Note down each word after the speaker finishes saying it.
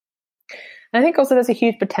And I think also there's a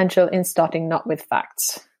huge potential in starting not with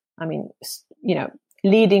facts. I mean,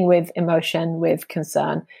 leading with emotion, with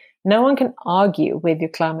concern. No one can argue with your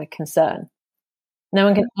climate concern. No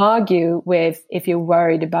one can argue with if you're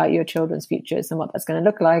worried about your children's futures and what that's going to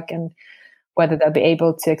look like and whether they'll be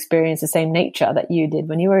able to experience the same nature that you did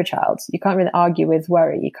when you were a child. You can't really argue with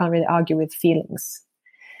worry. You can't really argue with feelings.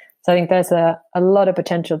 So I think there's a lot of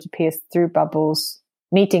potential to pierce through bubbles,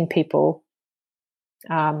 meeting people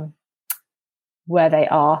where they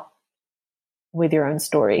are with your own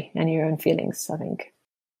story and your own feelings, I think.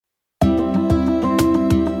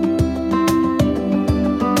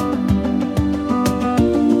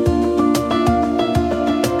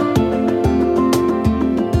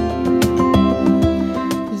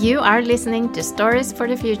 You are listening to Stories for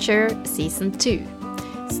the Future Season 2.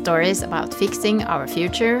 Stories about fixing our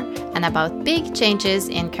future and about big changes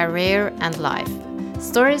in career and life.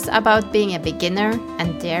 Stories about being a beginner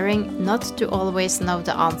and daring not to always know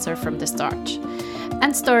the answer from the start.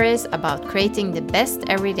 And stories about creating the best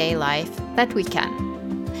everyday life that we can.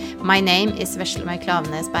 My name is Veslemøy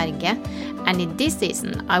Klaveness Berge, and in this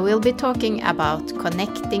season I will be talking about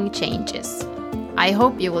connecting changes. I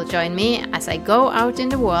hope you will join me as I go out in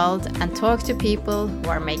the world and talk to people who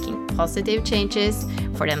are making positive changes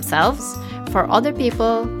for themselves, for other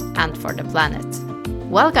people, and for the planet.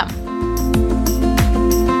 Welcome!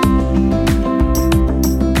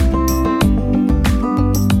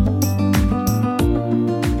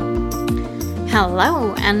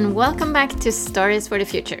 Hello, and welcome back to Stories for the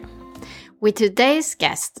Future. With today's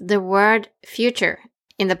guest, the word future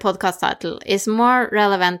in the podcast title is more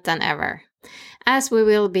relevant than ever, as we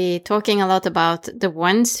will be talking a lot about the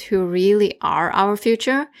ones who really are our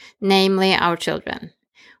future, namely our children.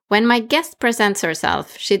 When my guest presents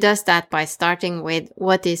herself, she does that by starting with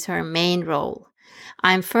what is her main role.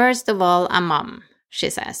 I'm first of all a mom, she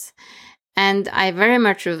says. And I very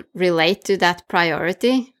much relate to that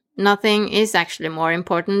priority. Nothing is actually more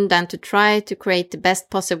important than to try to create the best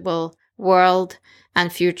possible world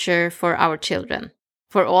and future for our children,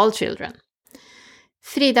 for all children.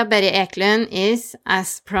 Frida Berry Eklund is,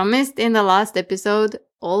 as promised in the last episode,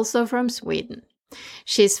 also from Sweden.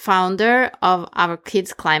 She's founder of Our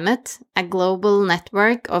Kids Climate, a global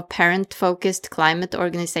network of parent-focused climate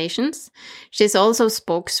organizations. She's also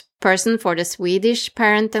spokesperson for the Swedish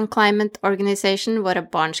parent and climate organization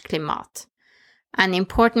Våra Barns Klimat. An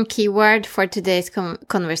important keyword for today's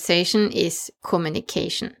conversation is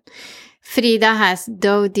communication. Frida has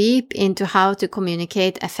dove deep into how to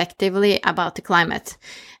communicate effectively about the climate.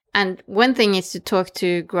 And one thing is to talk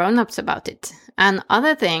to grown-ups about it.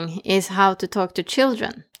 Another thing is how to talk to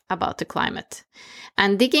children about the climate.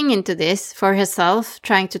 And digging into this for herself,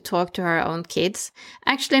 trying to talk to her own kids,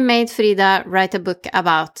 actually made Frida write a book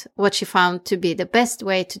about what she found to be the best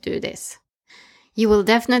way to do this. You will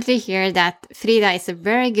definitely hear that Frida is a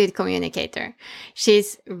very good communicator.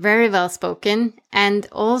 She's very well spoken and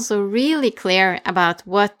also really clear about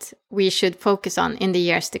what we should focus on in the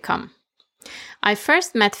years to come. I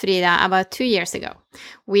first met Frida about 2 years ago.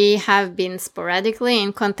 We have been sporadically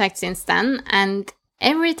in contact since then, and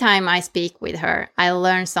every time I speak with her, I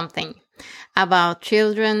learn something about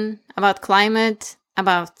children, about climate,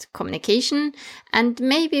 about communication, and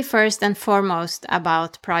maybe first and foremost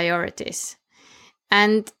about priorities.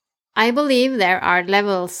 And I believe there are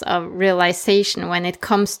levels of realization when it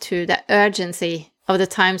comes to the urgency of the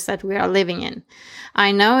times that we are living in.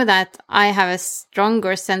 I know that I have a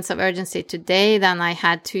stronger sense of urgency today than I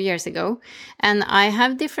had 2 years ago, and I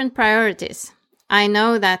have different priorities. I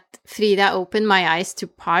know that Frida opened my eyes to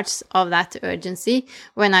parts of that urgency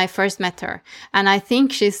when I first met her, and I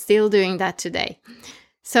think she's still doing that today.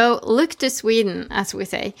 So look to Sweden, as we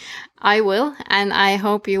say. I will, and I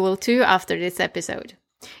hope you will too after this episode.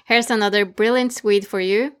 Here's another brilliant Swede for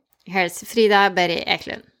you. Here's Frida Berry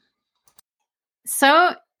Eklund.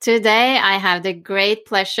 So today I have the great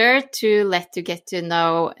pleasure to let you get to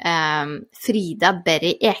know Frida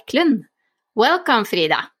Berry Eklund. Welcome,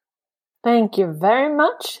 Frida. Thank you very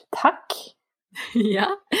much. Tack.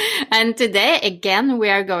 Yeah. And today, again, we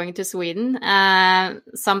are going to Sweden.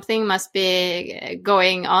 Something must be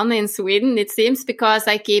going on in Sweden, it seems, because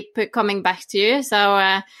I keep coming back to you.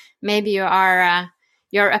 So maybe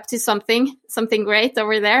you're up to something great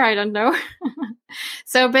over there. I don't know.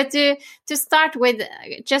 So, but to start with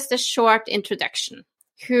just a short introduction.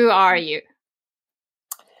 Who are you?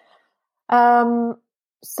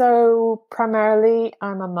 So primarily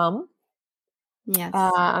I'm a mum. Yes.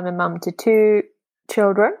 I'm a mum to 2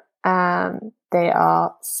 children. They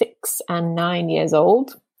are 6 and 9 years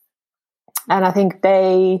old. And I think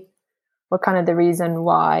they were kind of the reason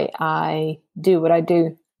why I do what I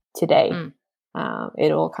do today.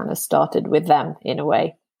 It all kind of started with them in a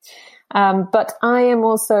way. But I am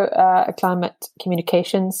also a climate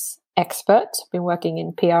communications expert. Been working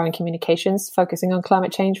in PR and communications, focusing on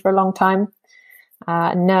climate change for a long time,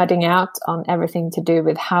 nerding out on everything to do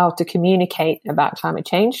with how to communicate about climate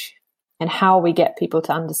change and how we get people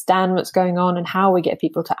to understand what's going on and how we get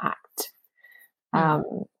people to act.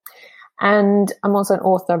 And I'm also an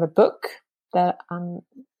author of a book that I'm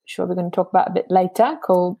sure we're going to talk about a bit later,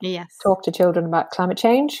 called Talk to Children About Climate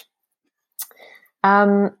Change.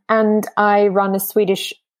 And I run a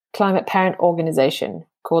Swedish climate parent organization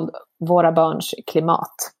called Våra Barns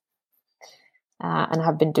Klimat. And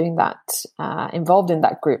have been doing that, involved in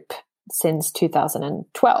that group since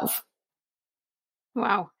 2012.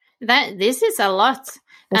 Wow. This is a lot.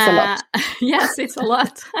 It's a lot. Yes, it's a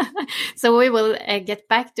lot. So we will get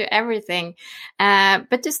back to everything.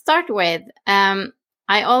 But to start with,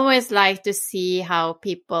 I always like to see how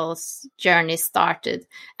people's journey started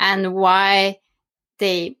and why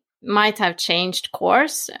they might have changed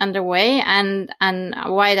course underway and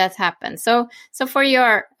why that happened. So for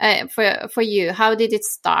your for you, how did it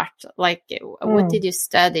start? Like, what did you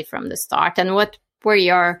study from the start, and what were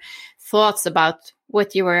your thoughts about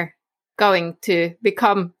what you were going to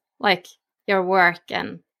become, like your work?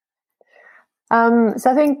 And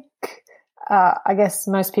so I think I guess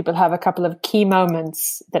most people have a couple of key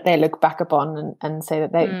moments that they look back upon and say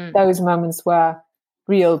that those moments were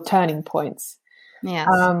real turning points. Yes.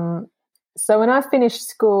 So when I finished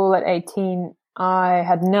school at 18, I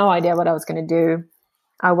had no idea what I was going to do.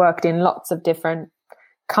 I worked in lots of different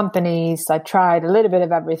companies. I tried a little bit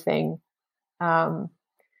of everything. And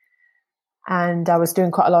I was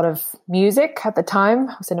doing quite a lot of music at the time.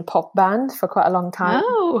 I was in a pop band for quite a long time.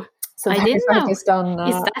 Oh, so I didn't know. Is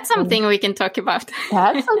that something we can talk about?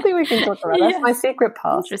 That's something we can talk about. That's my secret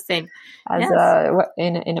past. Interesting. As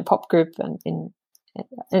in a pop group and in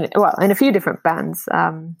a few different bands,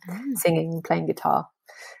 singing, playing guitar.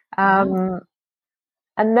 And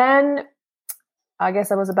then I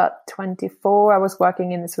guess I was about 24. I was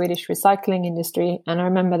working in the Swedish recycling industry. And I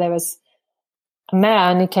remember there was a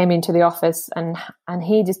man who came into the office and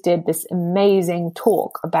he just did this amazing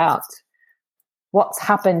talk about what's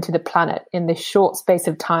happened to the planet in this short space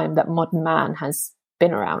of time that modern man has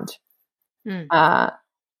been around.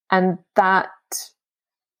 And that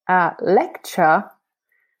lecture,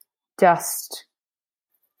 just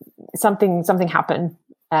something happened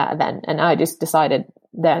then, and I just decided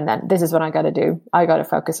there and then, this is what I got to do. I got to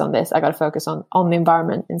focus on this. I got to focus on the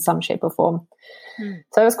environment in some shape or form.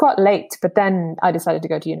 So it was quite late, but then I decided to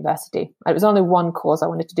go to university. It was only one course I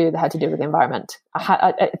wanted to do that had to do with the environment.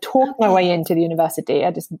 I talked my way into the university.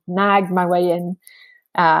 I just nagged my way in.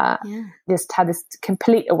 Just had this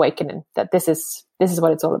complete awakening that this is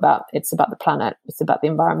what it's all about. It's about the planet. It's about the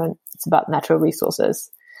environment. It's about natural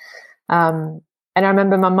resources. And I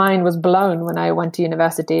remember my mind was blown when I went to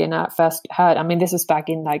university and I first heard, I mean, this was back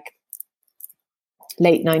in like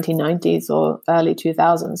late 1990s or early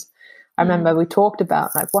 2000s. I remember we talked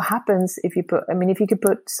about like what happens if you could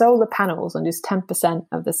put solar panels on just 10%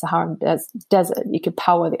 of the Saharan desert, you could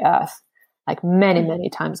power the earth like many, many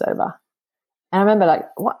times over. And I remember like,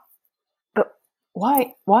 what? But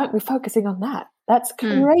why aren't we focusing on that? That's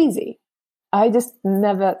crazy. I just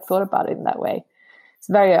never thought about it in that way. It's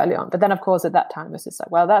very early on. But then, of course, at that time, it's just like,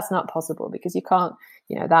 well, that's not possible because you can't,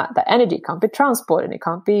 that energy can't be transported and it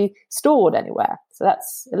can't be stored anywhere. So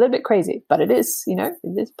that's a little bit crazy. But it is, it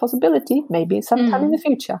is a possibility, maybe sometime in the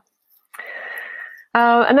future.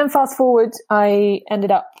 And then fast forward, I ended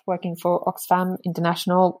up working for Oxfam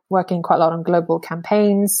International, working quite a lot on global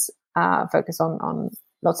campaigns, focus on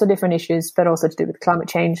lots of different issues, but also to do with climate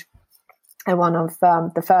change. And one of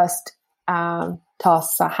the first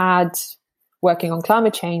tasks I had working on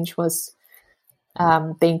climate change was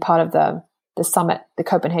being part of the summit, the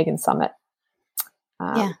Copenhagen summit,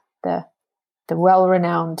 the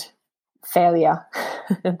well-renowned failure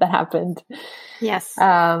that happened. Yes.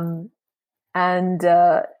 And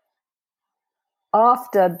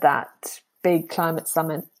after that big climate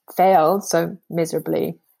summit failed so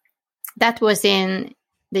miserably. That was in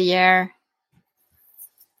the year.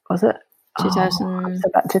 Was it? 2000.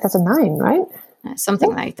 About 2009, right?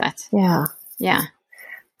 Something like that. Yeah. Yeah.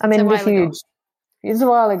 I mean, it was huge. It was a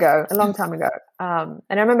while ago, a long time ago. And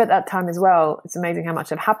I remember at that time as well, it's amazing how much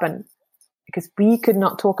had happened because we could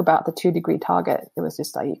not talk about the 2-degree target. It was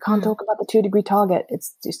just like, you can't talk about the 2-degree target.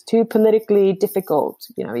 It's just too politically difficult.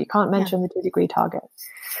 You can't mention the 2-degree target.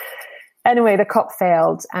 Anyway, the COP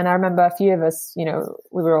failed. And I remember a few of us, we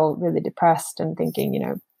were all really depressed and thinking,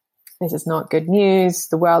 this is not good news.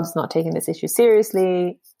 The world's not taking this issue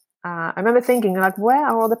seriously. I remember thinking like, where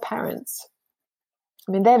are all the parents?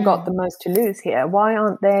 I mean, they've got the most to lose here. Why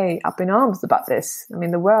aren't they up in arms about this? I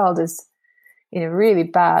mean, the world is in a really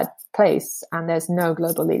bad place and there's no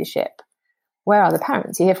global leadership. Where are the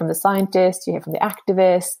parents? You hear from the scientists, you hear from the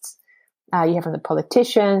activists, you hear from the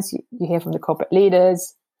politicians, you hear from the corporate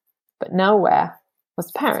leaders, but nowhere was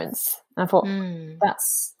the parents. And I thought,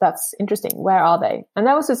 that's interesting. Where are they? And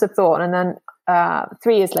that was just a thought. And then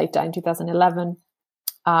 3 years later, in 2011,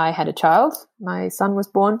 I had a child. My son was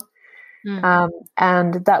born.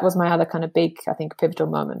 And that was my other kind of big, I think, pivotal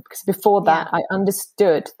moment. Because before that, I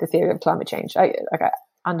understood the theory of climate change. I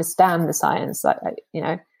understand the science,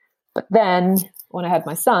 But then when I had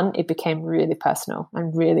my son, it became really personal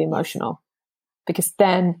and really emotional. Because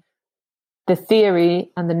then the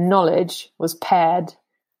theory and the knowledge was paired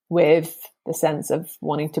with the sense of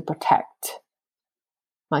wanting to protect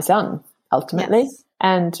my son, ultimately,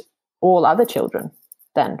 and all other children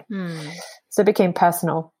then. So it became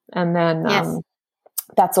personal. And then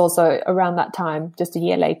that's also around that time, just a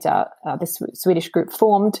year later, this Swedish group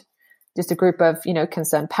formed, just a group of,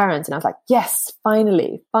 concerned parents. And I was like, yes,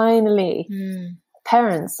 finally,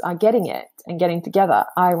 parents are getting it and getting together.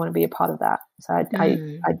 I want to be a part of that. So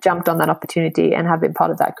I jumped on that opportunity and have been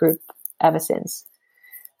part of that group ever since.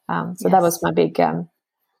 So that was my big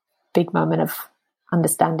moment of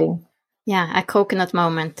understanding. Yeah, a coconut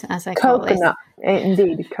moment, as I call it.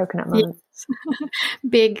 Indeed, a coconut moment.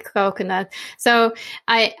 Big coconut. So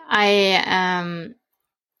I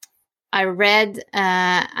read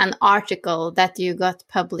an article that you got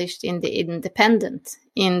published in the Independent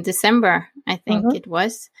in December, I think it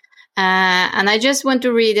was. And I just want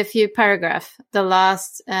to read a few paragraphs, the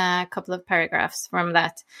last couple of paragraphs from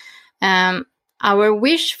that. Our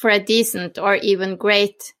wish for a decent or even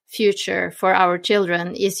great future for our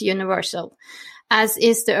children is universal, as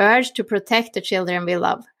is the urge to protect the children we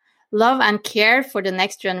love. Love and care for the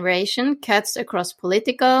next generation cuts across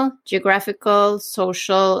political, geographical,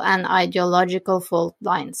 social, and ideological fault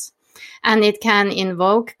lines. And it can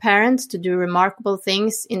invoke parents to do remarkable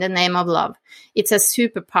things in the name of love. It's a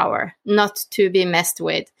superpower, not to be messed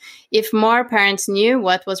with. If more parents knew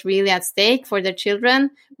what was really at stake for their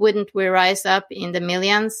children, wouldn't we rise up in the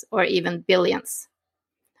millions or even billions?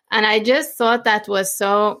 And I just thought that was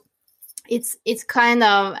so, it's kind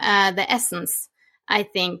of the essence, I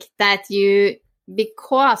think, that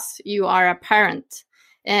because you are a parent,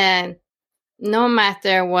 no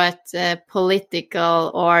matter what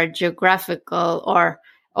political or geographical or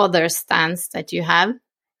other stance that you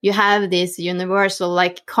have this universal,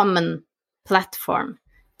 common platform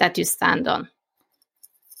that you stand on.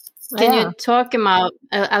 Can you talk about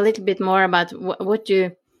a little bit more about what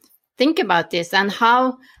you think about this, and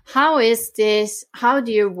how is this? How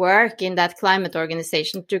do you work in that climate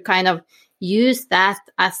organization to kind of use that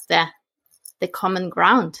as the common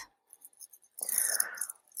ground?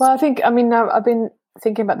 Well, I've been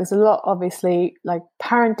thinking about this a lot. Obviously,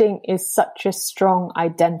 parenting is such a strong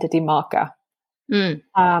identity marker, and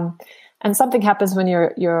something happens when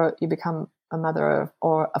you become a mother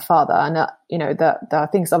or a father, and there are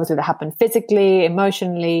things obviously that happen physically,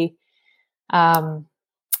 emotionally,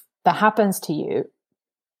 that happens to you.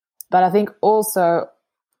 But I think also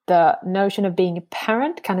the notion of being a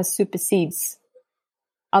parent kind of supersedes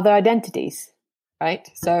other identities, right?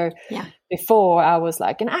 So before I was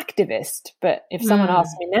like an activist, but if someone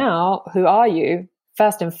asks me now, who are you?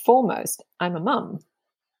 First and foremost, I'm a mum.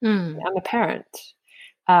 I'm a parent.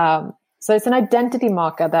 So it's an identity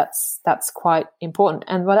marker that's quite important.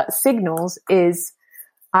 And what that signals is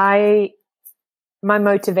my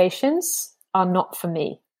motivations are not for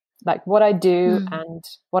me. Like what I do and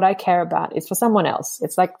what I care about is for someone else.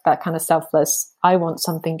 It's like that kind of selfless, I want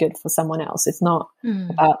something good for someone else. It's not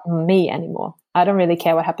about me anymore. I don't really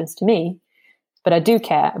care what happens to me, but I do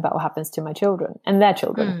care about what happens to my children and their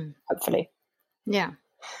children, hopefully. Yeah.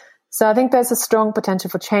 So I think there's a strong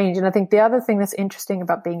potential for change. And I think the other thing that's interesting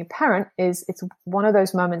about being a parent is it's one of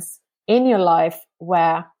those moments in your life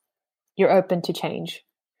where you're open to change.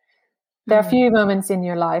 There are a few moments in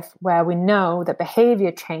your life where we know that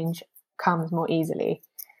behavior change comes more easily.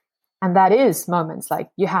 And that is moments like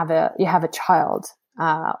you have a child,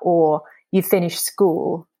 or you finish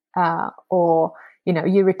school, or,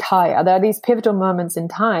 you retire. There are these pivotal moments in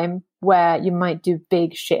time where you might do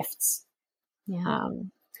big shifts. Yeah.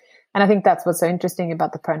 And I think that's what's so interesting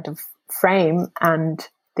about the parental frame and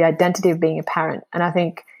the identity of being a parent. And I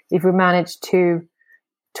think if we manage to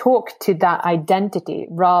talk to that identity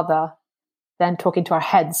rather than talking to our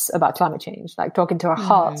heads about climate change, like talking to our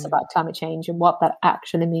hearts about climate change and what that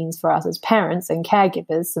actually means for us as parents and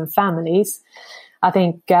caregivers and families, I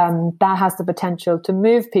think that has the potential to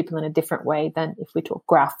move people in a different way than if we talk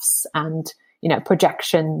graphs and,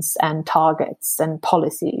 projections and targets and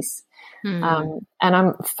policies. And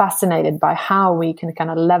I'm fascinated by how we can kind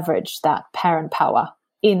of leverage that parent power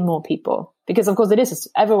in more people, because of course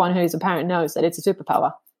everyone who's a parent knows that it's a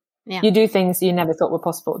superpower. Yeah. You do things you never thought were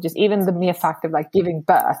possible. Just even the mere fact of like giving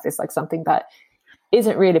birth is like something that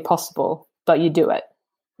isn't really possible, but you do it.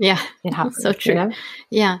 Yeah, it happens. So true.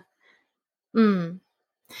 Yeah.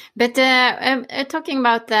 But talking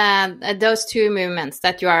about those two movements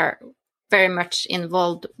that you are very much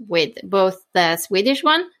involved with, both the Swedish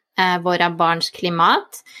one, Våra Barns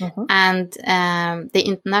Klimat, and the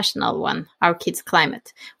international one, Our Kids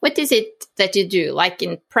Climate. What is it that you do, like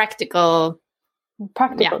in practical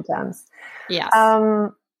terms? Yes.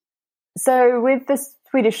 So with the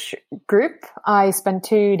Swedish group, I spend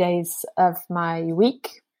 2 days of my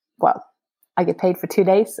week. Well, I get paid for 2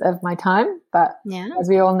 days of my time, but as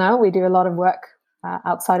we all know, we do a lot of work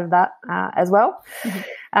outside of that as well.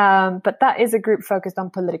 But that is a group focused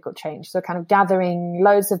on political change. So kind of gathering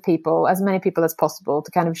loads of people, as many people as possible,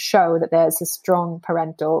 to kind of show that there's a strong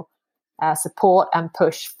parental support and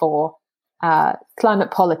push for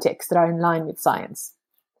climate politics that are in line with science.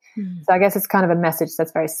 So I guess it's kind of a message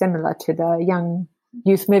that's very similar to the young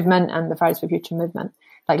youth movement and the Fridays for Future movement.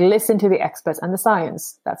 Like, listen to the experts and the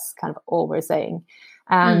science. That's kind of all we're saying.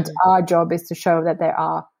 And our job is to show that there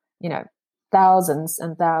are, thousands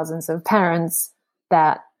and thousands of parents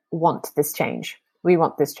that want this change. We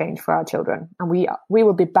want this change for our children. And we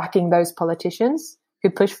will be backing those politicians who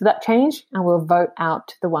push for that change, and we'll vote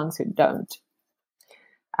out the ones who don't.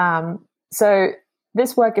 So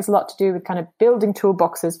this work is a lot to do with kind of building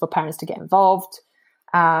toolboxes for parents to get involved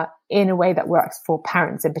in a way that works for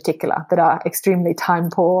parents in particular, that are extremely time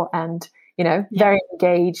poor and, very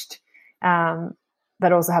engaged,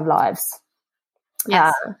 but also have lives.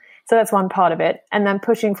 Yes. So that's one part of it. And then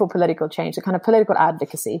pushing for political change, the kind of political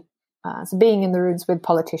advocacy. So being in the rooms with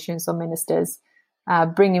politicians or ministers,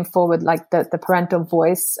 bringing forward like the parental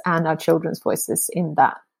voice and our children's voices in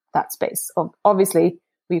that space. Obviously,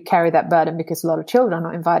 we carry that burden because a lot of children are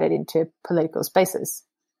not invited into political spaces.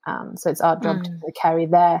 So it's our job to carry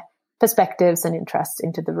their perspectives and interests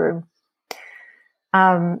into the room.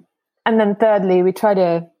 And then thirdly, we try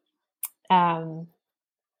to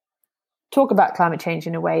talk about climate change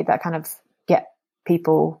in a way that kind of get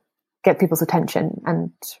people's attention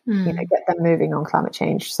and get them moving on climate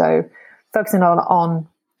change. So focusing on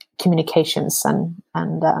communications and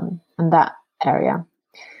that area.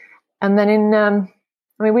 And then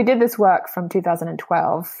we did this work from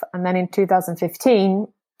 2012, and then in 2015,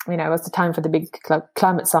 it was the time for the big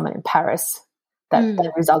climate summit in Paris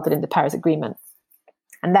that resulted in the Paris Agreement.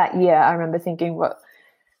 And that year, I remember thinking, well,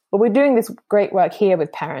 we're doing this great work here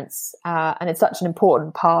with parents, and it's such an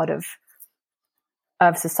important part of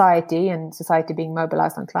society, and society being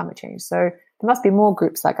mobilized on climate change. So there must be more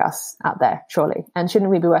groups like us out there, surely. And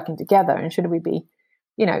shouldn't we be working together? And shouldn't we be,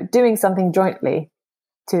 doing something jointly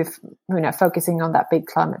to, focusing on that big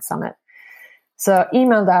climate summit? So I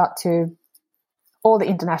emailed out to all the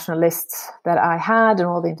international lists that I had and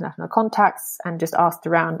all the international contacts, and just asked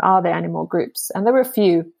around, are there any more groups? And there were a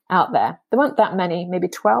few out there. There weren't that many, maybe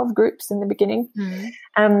 12 groups in the beginning.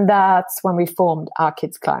 And that's when we formed Our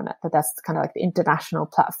Kids Climate. That's kind of like the international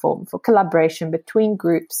platform for collaboration between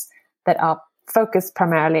groups that are focused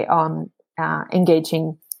primarily on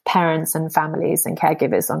engaging parents and families and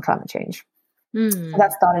caregivers on climate change. So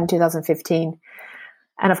that started in 2015.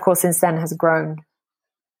 And of course, since then has grown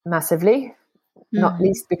massively, not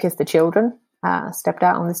least because the children stepped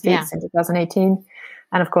out on the streets in 2018.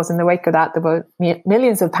 And of course, in the wake of that, there were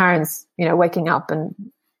millions of parents, waking up and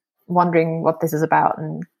wondering what this is about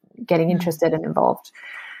and getting interested and involved.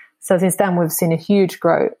 So since then, we've seen a huge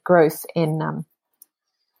growth in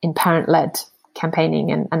parent-led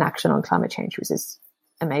campaigning and action on climate change, which is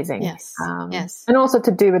amazing. Yes. And also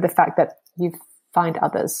to do with the fact that you find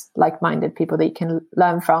others, like-minded people that you can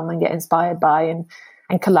learn from and get inspired by and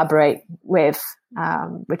collaborate with,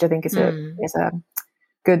 which I think is a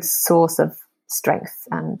good source of strength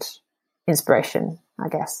and inspiration, I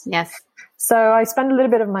guess. Yes. So I spend a little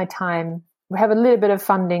bit of my time. We have a little bit of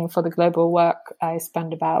funding for the global work. I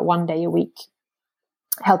spend about 1 day a week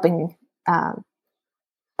helping that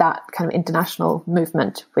kind of international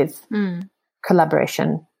movement with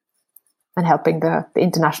collaboration and helping the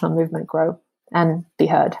international movement grow and be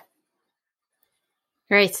heard.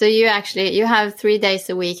 Great. So you have 3 days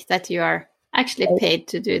a week that you are actually paid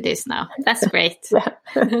to do this now. That's great.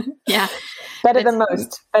 Yeah. Better than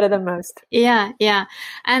most. Yeah.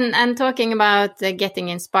 And talking about getting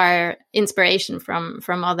inspiration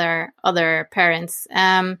from other parents.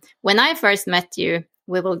 When I first met you,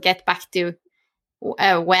 we will get back to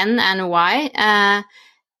when and why.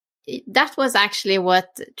 That was actually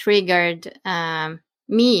what triggered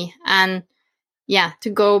me, and to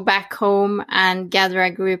go back home and gather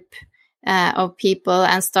a group of people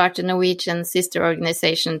and start a Norwegian sister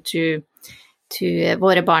organization to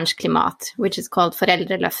Våre Barns Klimat, which is called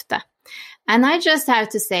Foreldreløftet. And I just have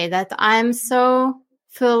to say that I'm so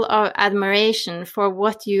full of admiration for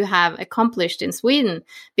what you have accomplished in Sweden,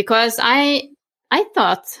 because I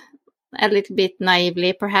thought a little bit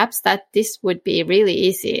naively perhaps that this would be really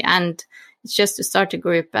easy, and it's just to start a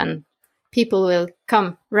group and people will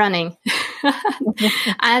come running.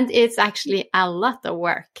 And it's actually a lot of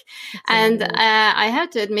work. And I have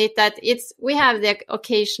to admit that we have the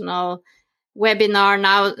occasional webinar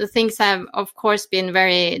now. Things have of course been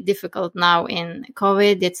very difficult now in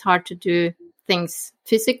COVID. It's hard to do things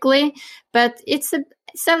physically, but it's a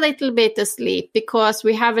little bit asleep because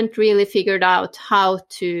we haven't really figured out how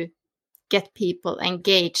to get people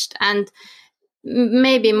engaged, and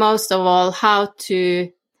maybe most of all how to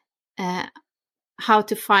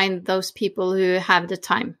find those people who have the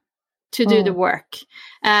time to do the work,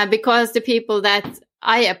 because the people that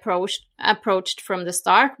I approached from the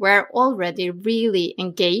start were already really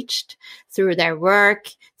engaged through their work,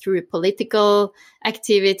 through political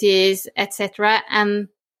activities, etc., and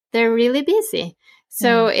they're really busy.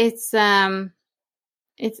 So it's a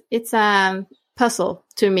puzzle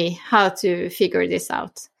to me how to figure this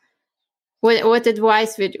out. What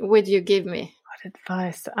advice would you give me? What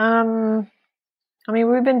advice? I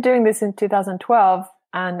mean, we've been doing this in 2012,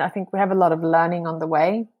 and I think we have a lot of learning on the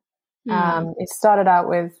way. It started out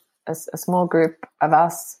with a small group of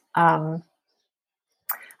us.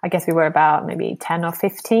 I guess we were about maybe 10 or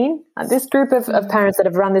 15. This group of parents that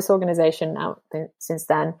have run this organization now since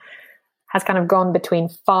then has kind of gone between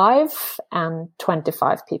 5 and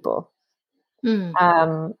 25 people. And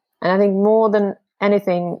I think more than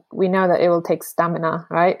anything, we know that it will take stamina,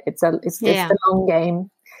 right? It's a long game.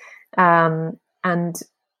 And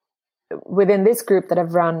within this group that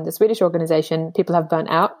have run the Swedish organization, people have burnt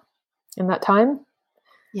out in that time.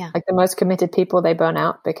 Yeah. Like the most committed people, they burn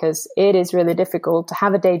out because it is really difficult to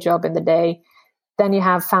have a day job in the day. Then you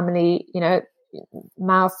have family,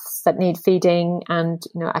 mouths that need feeding and,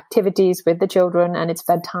 activities with the children, and it's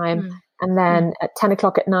bedtime. And then at 10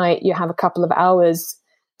 o'clock at night, you have a couple of hours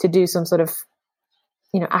to do some sort of,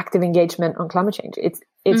 active engagement on climate change.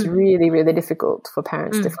 It's really, really difficult for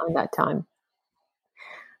parents to find that time.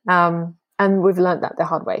 And we've learned that the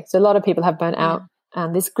hard way. So a lot of people have burnt out,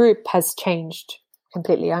 and this group has changed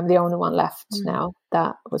completely. I'm the only one left now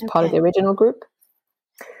that was part of the original group.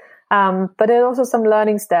 But there's also some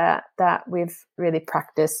learnings there that we've really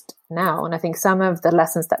practiced now. And I think some of the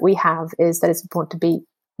lessons that we have is that it's important to be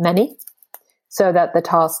many so that the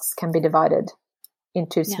tasks can be divided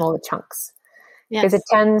into smaller chunks. Because it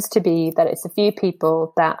tends to be that it's a few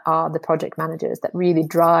people that are the project managers that really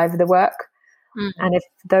drive the work. And if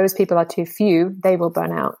those people are too few, they will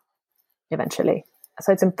burn out eventually.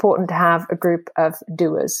 So it's important to have a group of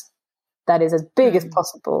doers that is as big as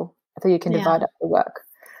possible so you can divide up the work.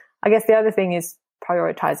 I guess the other thing is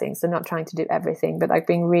prioritizing. So not trying to do everything, but like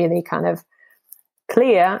being really kind of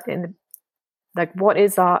clear in like what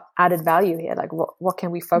is our added value here? Like what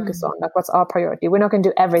can we focus on? Like what's our priority? We're not going to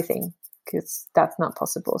do everything because that's not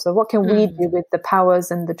possible. So what can we do with the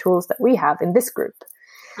powers and the tools that we have in this group?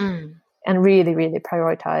 And really, really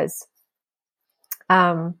prioritize.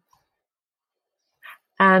 And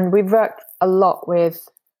we've worked a lot with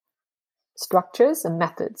structures and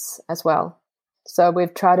methods as well. So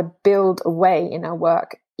we've tried to build a way in our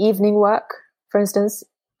work, evening work, for instance,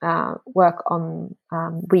 work on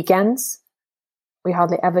weekends. We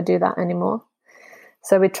hardly ever do that anymore.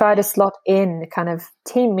 So we try to slot in kind of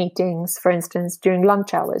team meetings, for instance, during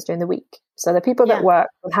lunch hours during the week. So the people that work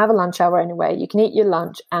will have a lunch hour anyway. You can eat your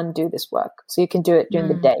lunch and do this work. So you can do it during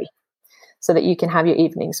the day so that you can have your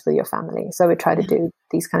evenings with your family. So we try to do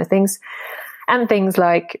these kind of things. And things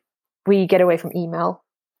like we get away from email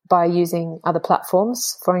by using other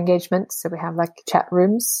platforms for engagement. So we have like chat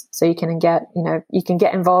rooms. So you can get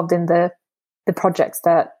involved in the projects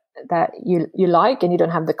that you like, and you don't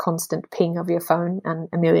have the constant ping of your phone and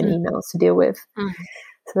a million emails to deal with.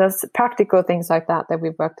 So there's practical things like that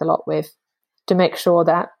we've worked a lot with to make sure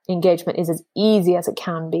that engagement is as easy as it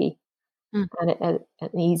can be and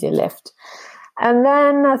an easier lift. And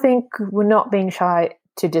then I think we're not being shy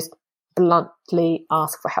to just bluntly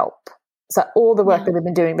ask for help. So all the work that we've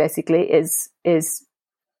been doing basically is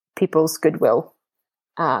people's goodwill.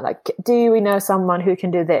 Like, do we know someone who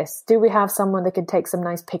can do this? Do we have someone that can take some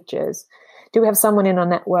nice pictures? Do we have someone in our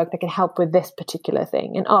network that can help with this particular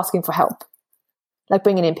thing? And asking for help. like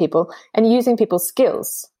bringing in people and using people's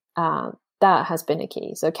skills. That has been a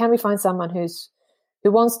key. So can we find someone who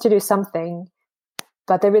wants to do something,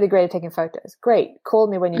 but they're really great at taking photos? Great. Call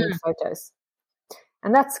me when you need photos.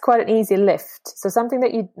 And that's quite an easy lift. So something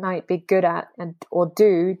that you might be good at or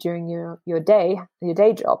do during your day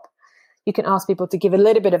job, you can ask people to give a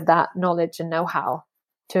little bit of that knowledge and know-how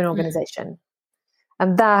to an organization.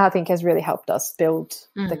 And that, I think, has really helped us build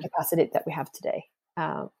the capacity that we have today,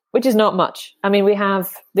 which is not much. I mean, we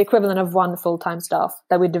have the equivalent of one full-time staff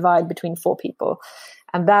that we divide between 4 people.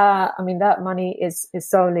 And that money is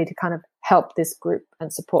solely to kind of help this group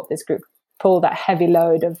and support this group, pull that heavy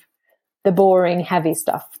load of the boring, heavy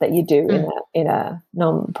stuff that you do in a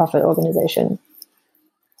non-profit organization.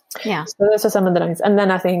 Yeah. So those are some of the things. And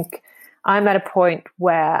then I think I'm at a point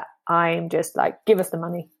where I'm just like, give us the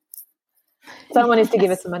money. Someone needs to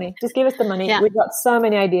give us the money. Just give us the money. Yeah. We've got so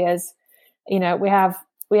many ideas. We have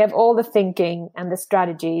all the thinking and the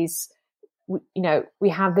strategies. We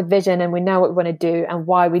have the vision and we know what we want to do and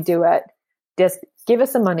why we do it. Just give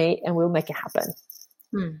us the money and we'll make it happen.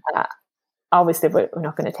 Obviously, we're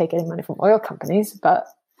not going to take any money from oil companies, but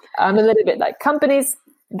I'm a little bit like, companies,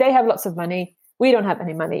 they have lots of money. We don't have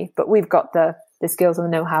any money, but we've got the skills and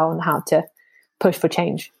the know-how on how to push for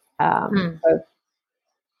change. So a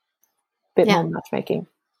bit more matchmaking.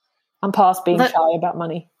 I'm past being shy about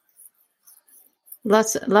money.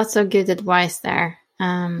 Lots of good advice there.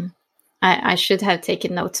 I should have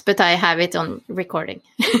taken notes, but I have it on recording.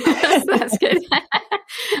 That's good.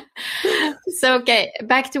 So, okay,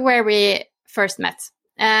 back to where we first met.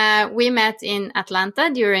 We met in Atlanta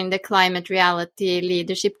during the Climate Reality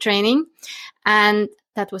Leadership Training, and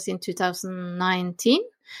that was in 2019.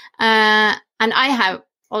 And I have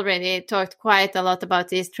already talked quite a lot about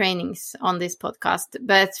these trainings on this podcast,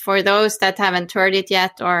 but for those that haven't heard it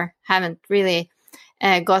yet or haven't really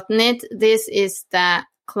gotten it, this is the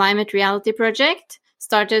Climate Reality Project,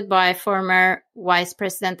 started by former Vice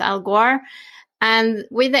President Al Gore, and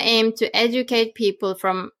with the aim to educate people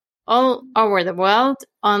from all over the world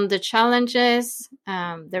on the challenges,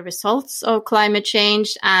 the results of climate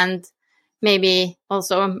change, and maybe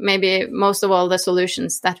most of all the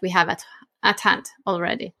solutions that we have at hand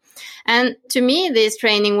already. And to me, this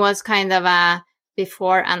training was kind of a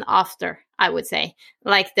before and after, I would say.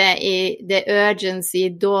 Like the urgency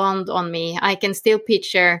dawned on me. I can still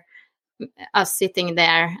picture us sitting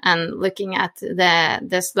there and looking at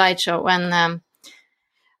the slideshow, and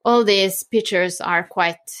all these pictures are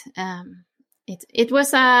quite. I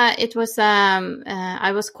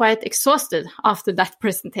was quite exhausted after that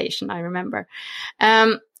presentation, I remember.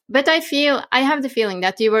 But I have the feeling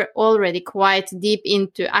that you were already quite deep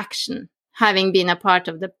into action, having been a part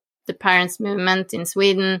of the parents' movement in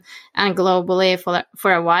Sweden and globally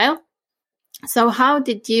for a while. So how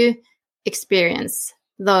did you experience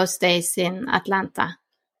those days in Atlanta?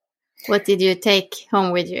 What did you take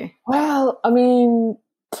home with you? Well, I mean,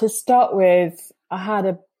 to start with, I had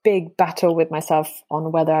a big battle with myself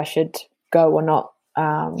on whether I should go or not.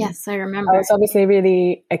 Yes, I remember. I was obviously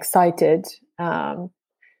really excited. So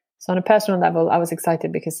on a personal level, I was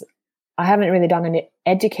excited because I haven't really done any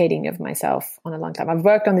educating of myself on a long time. I've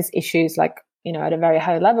worked on these issues at a very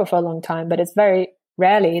high level for a long time, but it's very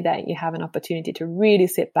rarely that you have an opportunity to really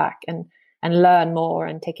sit back and learn more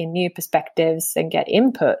and take in new perspectives and get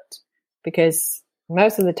input, because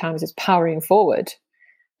most of the times it's powering forward,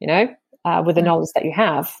 with the knowledge that you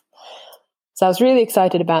have. So I was really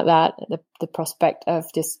excited about that, the prospect of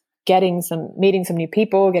just meeting some new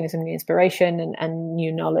people, getting some new inspiration and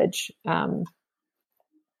new knowledge.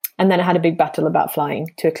 And then I had a big battle about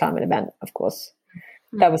flying to a climate event, of course.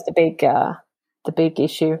 That was the big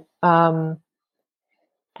issue. And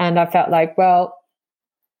I felt like, well,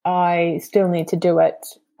 I still need to do it,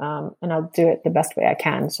 and I'll do it the best way I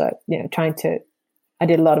can. So, I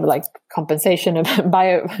did a lot of compensation of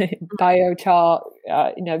biochar,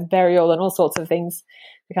 burial and all sorts of things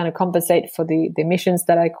to kind of compensate for the emissions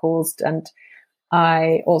that I caused. And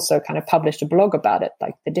I also kind of published a blog about it,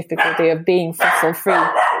 like the difficulty of being fossil free.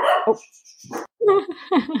 Oh.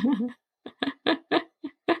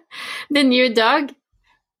 The new dog.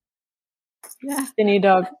 Yeah. The new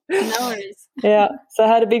dog. No worries. Yeah. So I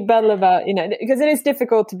had a big battle about, because it is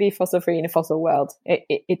difficult to be fossil free in a fossil world.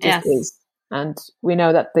 It just is. And we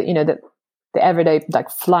know that the everyday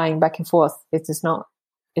flying back and forth is not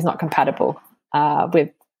compatible with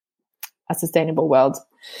a sustainable world.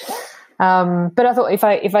 But I thought if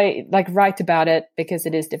I write about it, because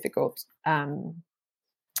it is difficult, I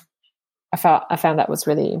found that was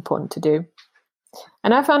really important to do.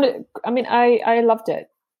 And I found it, I loved it.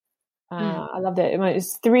 I loved it. It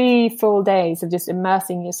was 3 full days of just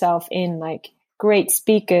immersing yourself in great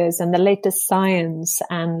speakers and the latest science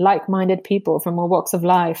and like-minded people from all walks of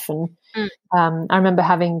life. And I remember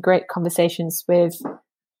having great conversations with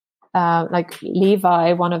like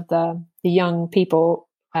Levi, one of the young people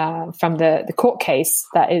from the court case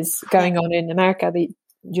that is going on in America, the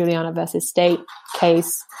Juliana versus State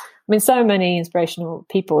case. I mean, so many inspirational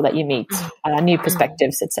people that you meet, new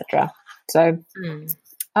perspectives, etc. So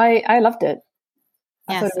I loved it.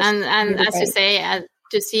 Yes, and really as great. You say,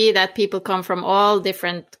 to see that people come from all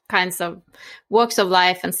different kinds of walks of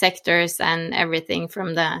life and sectors and everything,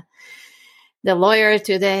 from the lawyer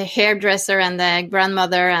to the hairdresser and the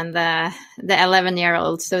grandmother and the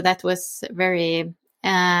 11-year-old. So that was very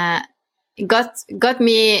got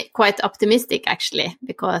me quite optimistic, actually,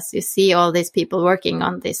 because you see all these people working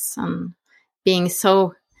on this, being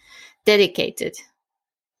so dedicated.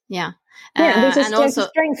 Yeah. There's a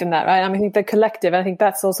strength in that, right? I mean, I think the collective, I think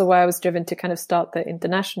that's also why I was driven to kind of start the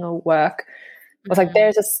international work. I was like,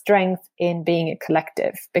 there's a strength in being a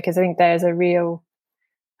collective, because I think there's a real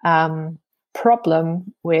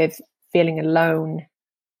problem with feeling alone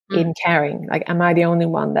in caring. Like, am I the only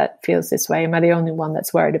one that feels this way? Am I the only one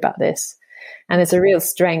that's worried about this? And it's a real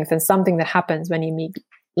strength and something that happens when you meet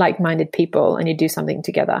like-minded people and you do something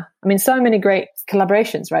together. I mean, so many great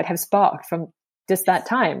collaborations, right, have sparked from just that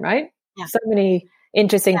time, right? Yeah. So many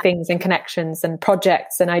interesting things and connections and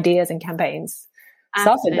projects and ideas and campaigns.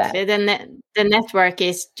 Absolutely. The network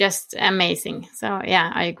is just amazing. So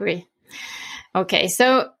yeah, I agree. Okay,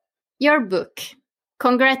 so your book.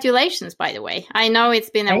 Congratulations, by the way. I know it's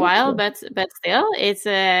been a while, but still, it's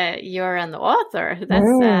you're an author.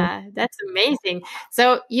 That's amazing.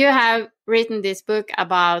 So you have written this book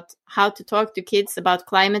about how to talk to kids about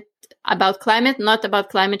climate, not about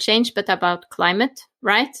climate change, but about climate,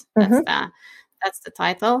 right? That's the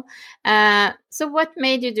title. So what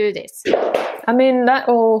made you do this? I mean, that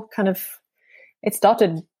all kind of, it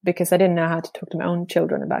started because I didn't know how to talk to my own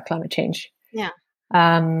children about climate change. Yeah.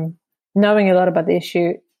 Knowing a lot about the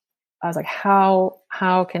issue, I was like, how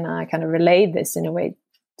can I kind of relate this in a way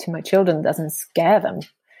to my children that doesn't scare them?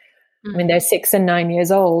 I mean, they're 6 and 9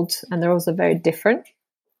 years old, and they're also very different.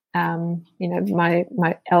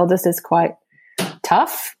 My eldest is quite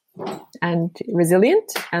tough and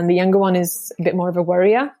resilient, and the younger one is a bit more of a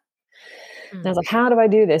worrier. And I was like, how do I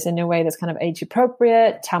do this in a way that's kind of age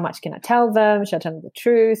appropriate? How much can I tell them? Should I tell them the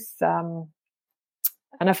truth? And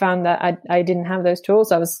I found that I didn't have those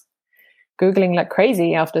tools. I was Googling like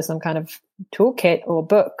crazy after some kind of toolkit or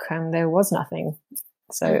book, and there was nothing.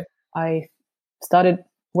 So I started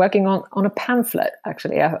working on a pamphlet,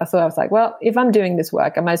 actually. I thought, I was like, well, if I'm doing this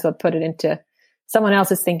work, I might as well put it into someone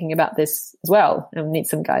else is thinking about this as well and need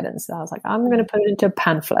some guidance. So I was like, I'm going to put it into a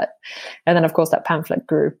pamphlet. And then, of course, that pamphlet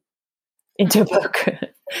grew into a book.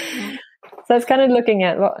 So it's kind of looking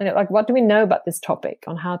at what do we know about this topic,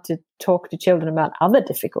 on how to talk to children about other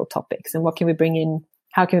difficult topics, and what can we bring in?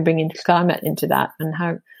 How can we bring in climate into that?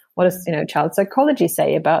 And what does child psychology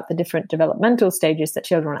say about the different developmental stages that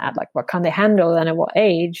children are at? Like, what can they handle and at what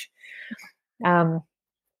age? So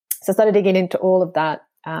I started digging into all of that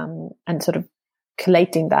and sort of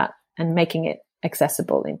collating that and making it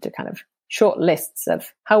accessible into kind of short lists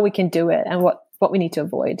of how we can do it and what we need to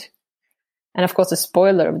avoid. And of course, a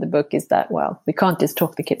spoiler of the book is that, well, we can't just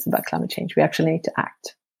talk to kids about climate change. We actually need to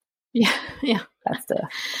act. Yeah. That's the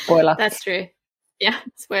spoiler. That's true. Yeah,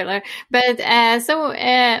 spoiler. But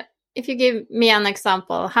if you give me an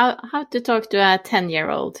example, how to talk to a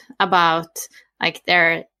 10-year-old about like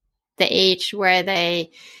the age where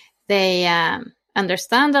they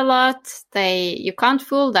understand a lot. You can't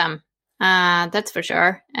fool them. That's for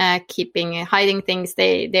sure. Hiding things.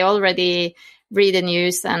 They already read the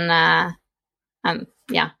news and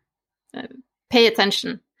pay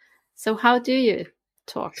attention. So how do you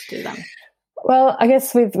talk to them? Well, I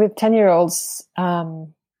guess with 10-year-olds,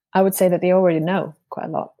 I would say that they already know quite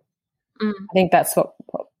a lot. I think that's what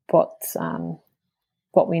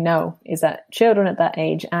we know, is that children at that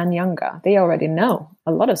age and younger, they already know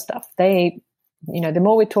a lot of stuff. The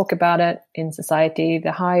more we talk about it in society,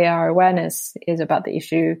 the higher our awareness is about the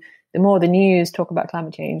issue. The more the news talk about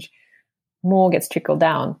climate change, more gets trickled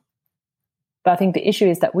down. But I think the issue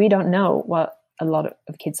is that we don't know what a lot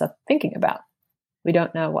of kids are thinking about. We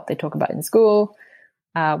don't know what they talk about in school.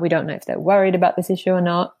 We don't know if they're worried about this issue or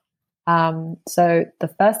not. So the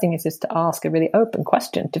first thing is just to ask a really open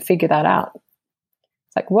question to figure that out.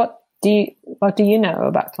 It's like, what do you know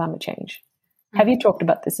about climate change? Have you talked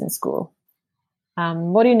about this in school?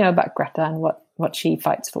 What do you know about Greta and what she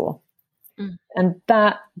fights for? And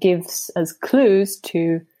that gives us clues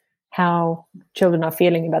to how children are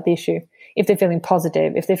feeling about the issue. If they're feeling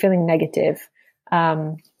positive, if they're feeling negative,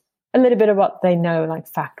 a little bit of what they know, like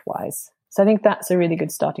fact-wise. So I think that's a really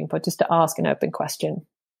good starting point, just to ask an open question,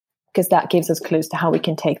 because that gives us clues to how we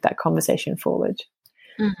can take that conversation forward.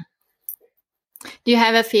 Mm. Do you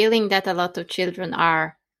have a feeling that a lot of children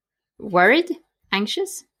are worried,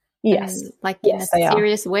 anxious? Yes. In a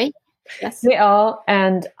serious way? Yes, they are.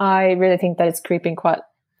 And I really think that it's creeping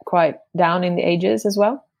quite down in the ages as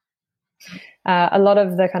well. A lot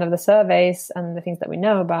of the kind of the surveys and the things that we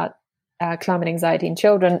know about climate anxiety in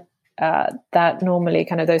children, that normally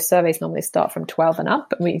kind of those surveys normally start from 12 and up.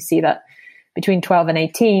 But we see that between 12 and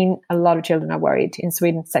 18, a lot of children are worried. In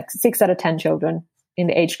Sweden, 6 out of 10 children in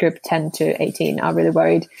the age group 10 to 18 are really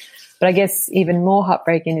worried. But I guess even more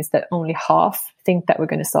heartbreaking is that only half think that we're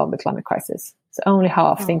going to solve the climate crisis. So only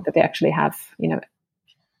half think that they actually have,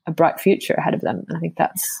 a bright future ahead of them. And I think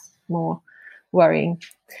that's more worrying.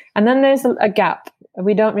 And then there's a gap.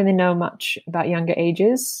 We don't really know much about younger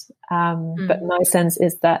ages. But my sense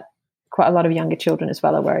is that quite a lot of younger children as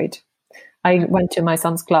well are worried. I went to my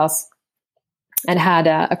son's class and had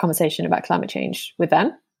a conversation about climate change with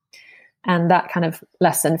them. And that kind of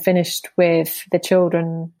lesson finished with the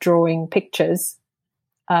children drawing pictures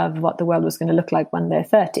of what the world was going to look like when they're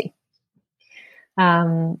 30.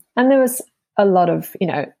 And there was a lot of,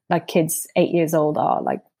 like kids 8 years old are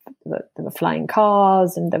like, there were flying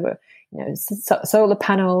cars, and there were, solar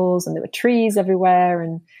panels, and there were trees everywhere.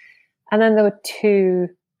 And then there were 2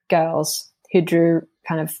 girls who drew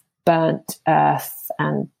kind of burnt earth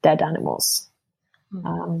and dead animals.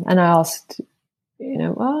 And I asked,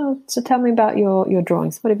 so tell me about your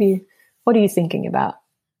drawings. What are you thinking about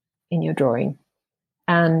in your drawing?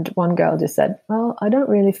 And one girl just said, well, I don't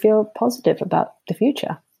really feel positive about the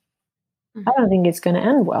future. I don't think it's going to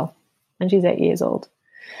end well. And she's 8 years old.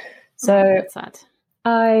 So that's sad.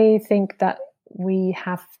 I think that we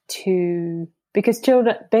have to, because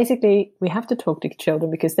children, basically we have to talk to children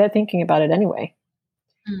because they're thinking about it anyway.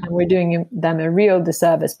 And we're doing them a real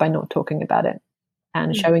disservice by not talking about it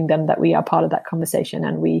and showing them that we are part of that conversation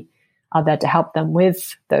and we are there to help them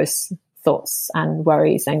with those thoughts and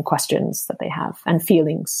worries and questions that they have and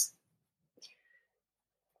feelings.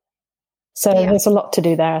 So there's a lot to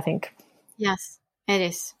do there, I think. Yes, it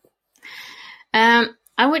is. I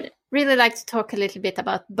would really like to talk a little bit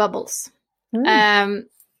about bubbles. I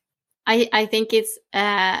think it's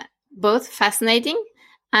both fascinating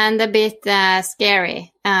and a bit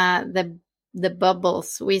scary, the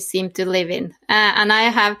bubbles we seem to live in. And I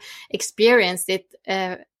have experienced it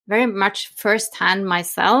very much firsthand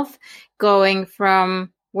myself, going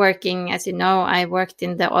from working, as you know, I worked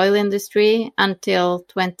in the oil industry until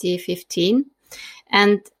 2015.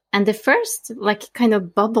 And the first kind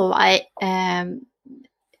of bubble I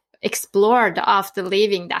explored after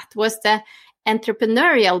leaving that was the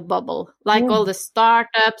entrepreneurial bubble, all the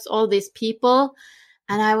startups, all these people.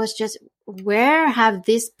 And I was just, where have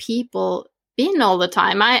these people been all the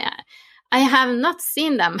time? I have not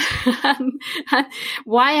seen them.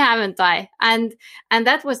 Why haven't I? And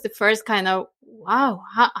that was the first kind of, wow,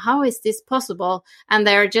 how is this possible? And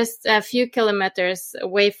they're just a few kilometers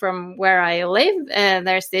away from where I live.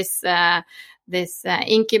 There's this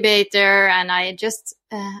incubator, and I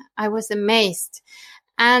was amazed.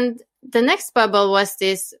 And the next bubble was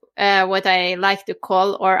this, what I like to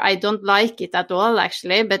call, or I don't like it at all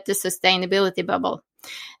actually, but the sustainability bubble.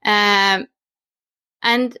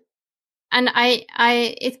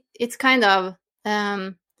 It's kind of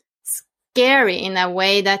scary in a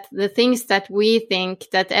way that the things that we think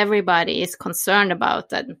that everybody is concerned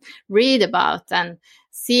about and read about and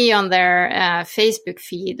see on their Facebook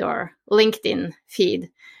feed or LinkedIn feed,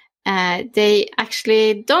 they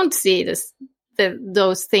actually don't see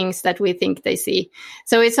those things that we think they see.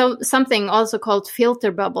 So it's something also called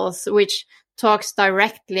filter bubbles, which talks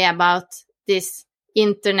directly about this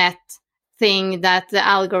internet thing that the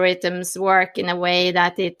algorithms work in a way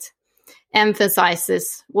that it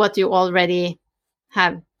emphasizes what you already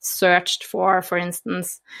have searched for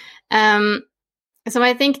instance. So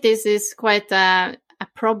I think this is quite a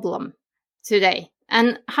problem today.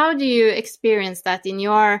 And how do you experience that in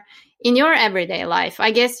your everyday life? I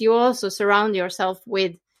guess you also surround yourself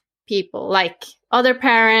with people like other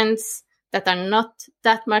parents that are not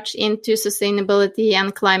that much into sustainability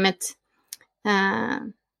and climate.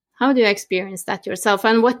 How do you experience that yourself,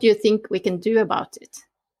 and what do you think we can do about it?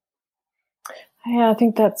 Yeah, I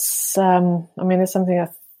think that's, there's something I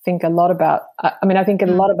think a lot about. I think a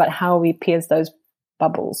lot about how we pierce those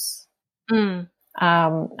bubbles. And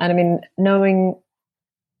knowing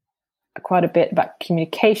quite a bit about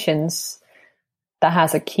communications, that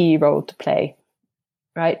has a key role to play,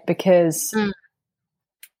 right? Because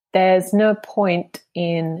there's no point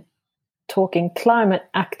in talking climate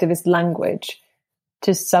activist language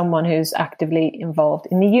to someone who's actively involved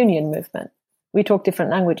in the union movement. We talk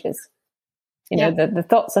different languages. The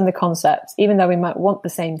thoughts and the concepts, even though we might want the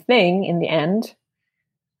same thing in the end,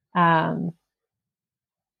 I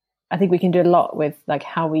think we can do a lot with like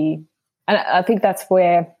how we, and I think that's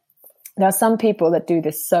where there are some people that do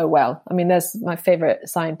this so well. I mean, there's my favorite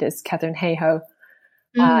scientist, Katharine Hayhoe,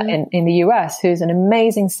 in the US, who's an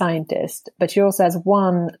amazing scientist, but she also has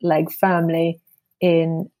one leg firmly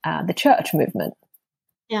in the church movement.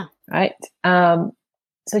 Yeah. Right.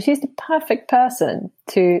 So she's the perfect person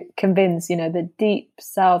to convince, the deep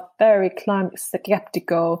South, very climate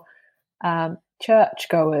skeptical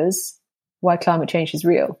churchgoers why climate change is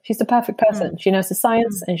real. She's the perfect person. She knows the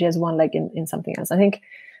science and she has one leg in something else. I think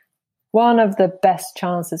one of the best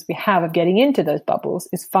chances we have of getting into those bubbles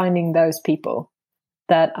is finding those people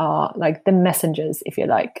that are like the messengers, if you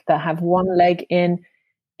like, that have one leg in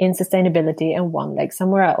sustainability and one leg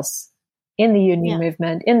somewhere else, in the union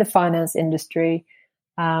movement, in the finance industry,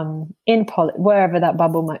 wherever that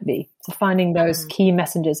bubble might be. So finding those key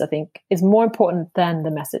messengers, I think, is more important than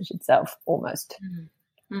the message itself, almost.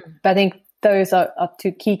 But I think those are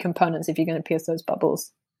two key components if you're going to pierce those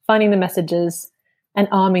bubbles: finding the messages and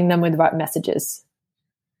arming them with the right messages.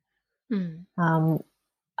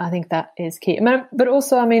 I think that is key. But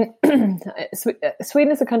also, I mean,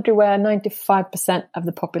 Sweden is a country where 95% of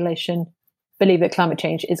the population believe that climate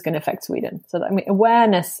change is going to affect Sweden. So, I mean,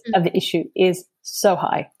 awareness of the issue is so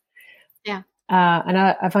high. Yeah. And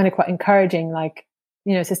I find it quite encouraging, like,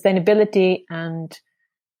 sustainability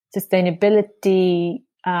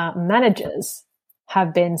managers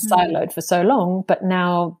have been siloed for so long, but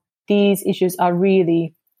now these issues are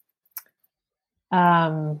really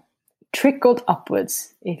trickled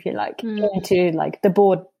upwards, if you like, into like the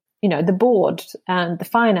board and the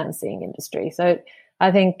financing industry. So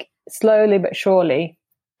I think slowly but surely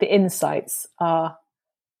the insights are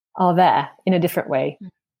there in a different way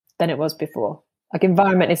than it was before. Like,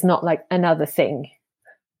 environment is not like another thing.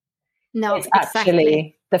 No, it's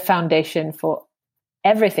actually the foundation for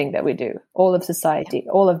everything that we do, all of society,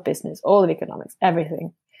 all of business, all of economics,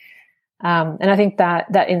 everything. And I think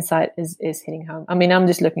that insight is hitting home. I mean, I'm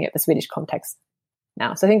just looking at the Swedish context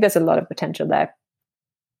now. So I think there's a lot of potential there.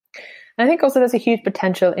 And I think also there's a huge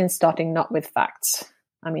potential in starting not with facts.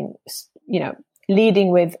 I mean,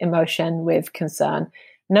 leading with emotion, with concern.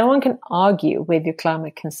 No one can argue with your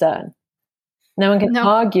climate concern. No one can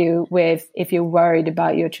argue with if you're worried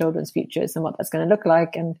about your children's futures and what that's going to look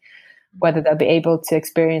like and whether they'll be able to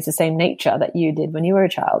experience the same nature that you did when you were a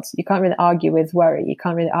child. You can't really argue with worry. You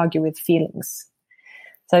can't really argue with feelings.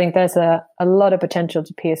 So I think there's a lot of potential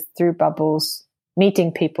to pierce through bubbles,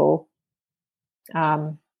 meeting people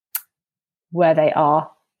where they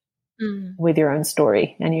are with your own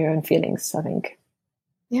story and your own feelings, I think.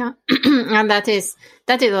 Yeah. And that is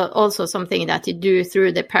also something that you do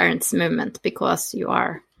through the parents movement, because you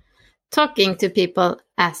are talking to people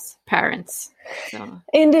as parents. So.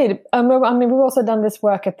 Indeed. I mean, we've also done this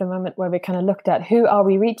work at the moment where we kind of looked at who are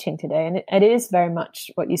we reaching today? And it is very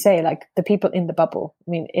much what you say, like the people in the bubble.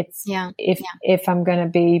 I mean, it's if I'm going to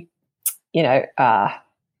be,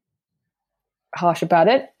 harsh about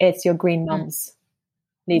it, it's your green mums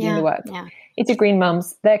leading the work. Yeah. It's your green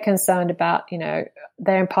mums. They're concerned about,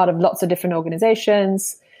 they're part of lots of different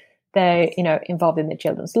organizations. They're, involved in their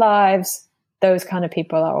children's lives. Those kind of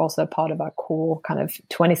people are also part of our core kind of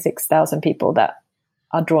 26,000 people that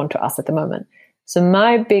are drawn to us at the moment. So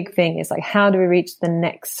my big thing is like, how do we reach the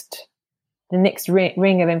next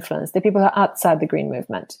ring of influence? The people who are outside the green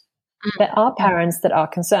movement. There are parents that are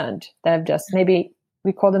concerned. They've just, maybe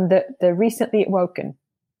we call them the recently woken.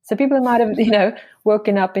 So people who might have,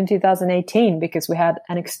 woken up in 2018 because we had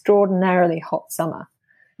an extraordinarily hot summer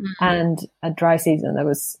and a dry season that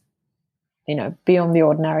was, beyond the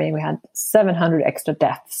ordinary. And we had 700 extra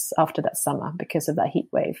deaths after that summer because of that heat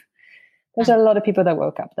wave. There's a lot of people that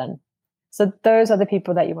woke up then. So those are the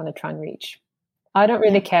people that you want to try and reach. I don't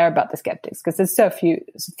really care about the skeptics because there's so few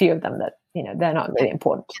of them that, they're not really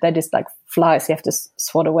important. They're just like flies you have to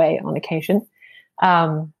swat away on occasion.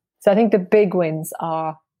 So I think the big wins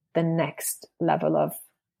are the next level of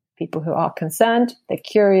people who are concerned, they're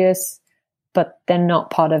curious, but they're not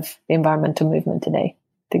part of the environmental movement today.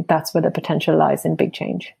 I think that's where the potential lies in big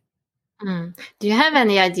change. Do you have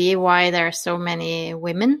any idea why there are so many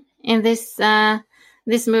women in this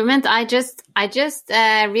movement? I just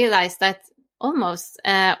realized that almost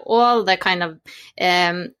all the kind of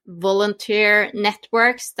volunteer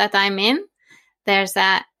networks that I'm in, there's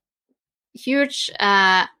a huge,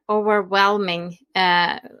 overwhelmingly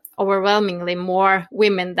more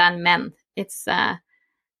women than men. It's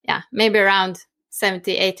maybe around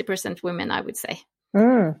 70-80% women, I would say.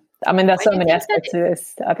 I mean, there's so many aspects to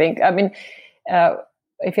this, I think. I mean,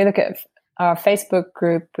 if you look at our Facebook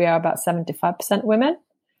group, we are about 75% women.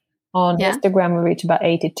 On Instagram, we reach about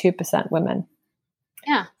 82% women.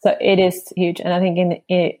 Yeah. So it is huge. And I think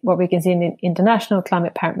what we can see in the international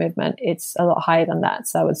climate parent movement, it's a lot higher than that.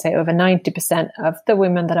 So I would say over 90% of the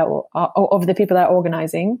women that are of the people that are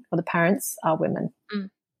organizing, or the parents, are women.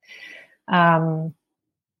 I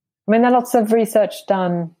mean, there are lots of research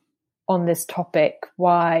done on this topic,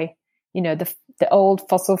 why, the old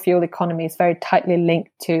fossil fuel economy is very tightly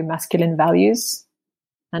linked to masculine values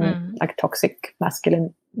and like toxic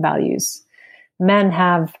masculine values. Men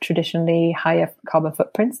have traditionally higher carbon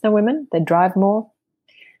footprints than women. They drive more.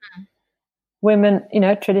 Women,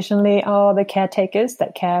 traditionally are the caretakers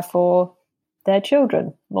that care for their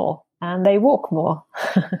children more, and they walk more.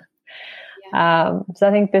 So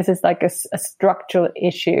I think this is like a structural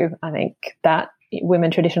issue. I think that women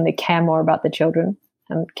traditionally care more about the children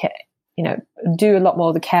and do a lot more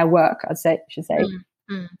of the care work, I should say.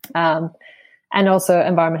 And also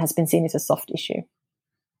environment has been seen as a soft issue.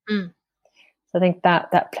 So I think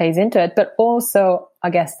that plays into it. But also, I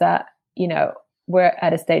guess that, we're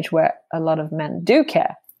at a stage where a lot of men do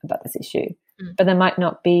care about this issue, but there might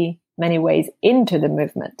not be many ways into the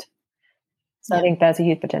movement. So I think there's a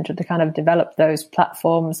huge potential to kind of develop those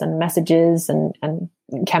platforms and messages and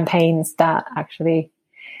campaigns that actually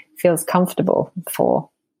feels comfortable for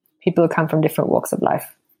people who come from different walks of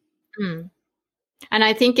life. And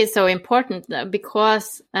I think it's so important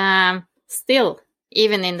because still,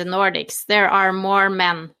 even in the Nordics, there are more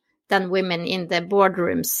men than women in the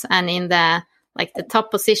boardrooms and in the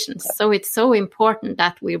top positions. So it's so important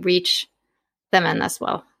that we reach the men as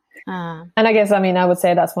well. And I guess, I would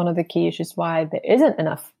say that's one of the key issues why there isn't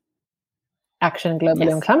enough action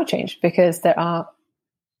globally on climate change, because there are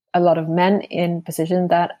a lot of men in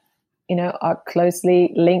positions that, are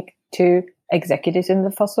closely linked to executives in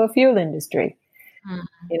the fossil fuel industry.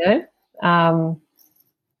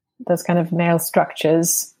 Those kind of male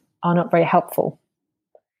structures are not very helpful.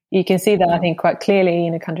 You can see that, I think, quite clearly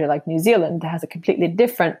in a country like New Zealand that has a completely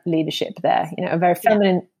different leadership there, a very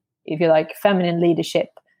feminine, if you like, feminine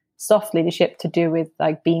leadership, soft leadership to do with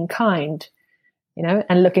like being kind,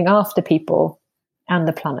 and looking after people and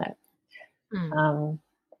the planet.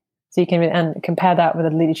 So you can compare that with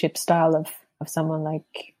the leadership style of someone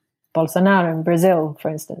like Bolsonaro in Brazil, for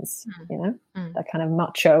instance, that kind of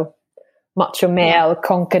macho male,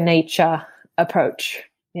 conquer nature approach.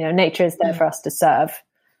 Nature is there for us to serve.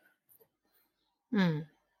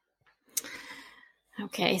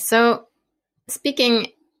 Okay, so speaking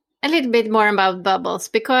a little bit more about bubbles,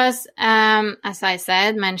 because as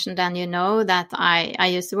I mentioned, and that I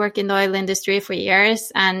used to work in the oil industry for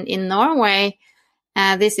years, and in Norway,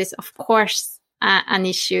 this is of course an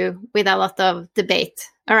issue with a lot of debate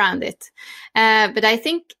around it. But I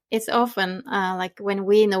think it's often like when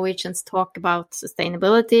we Norwegians talk about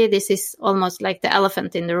sustainability, this is almost like the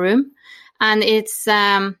elephant in the room. And it's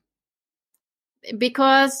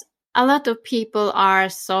because a lot of people are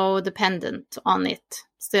so dependent on it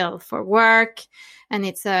still for work, and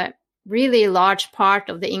it's a really large part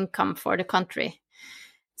of the income for the country.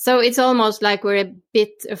 So it's almost like we're a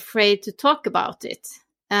bit afraid to talk about it.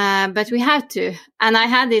 But we have to. And I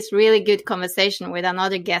had this really good conversation with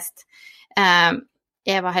another guest, Eva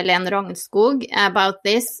Helene Rognskog, about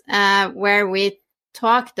this, where we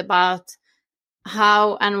talked about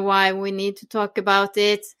how and why we need to talk about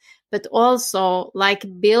it, but also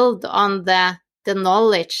like build on the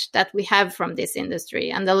knowledge that we have from this industry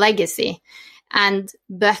and the legacy,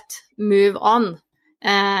 but move on,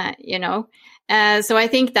 So I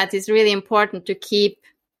think that is really important to keep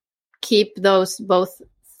those both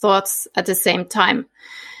thoughts at the same time.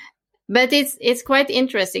 But it's quite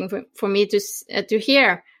interesting for me to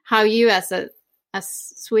hear how you as a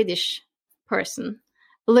Swedish person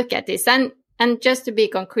look at this. And just to be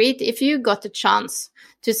concrete, if you got a chance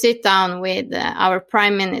to sit down with our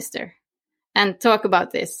Prime Minister and talk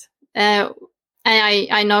about this,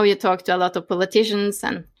 I know you talk to a lot of politicians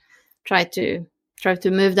and try to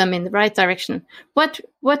move them in the right direction. What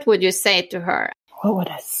would you say to her? What would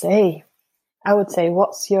I say? I would say,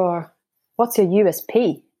 what's your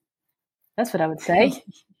USP? That's what I would say.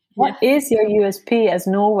 What is your USP as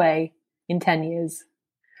Norway in 10 years?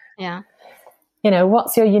 Yeah.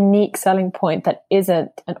 What's your unique selling point that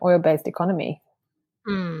isn't an oil-based economy?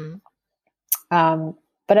 But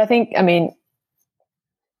I think,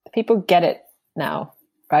 people get it now,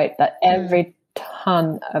 right? That every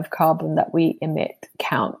ton of carbon that we emit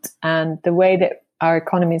counts. And the way that our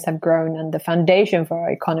economies have grown and the foundation for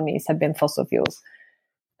our economies have been fossil fuels.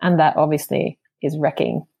 And that obviously is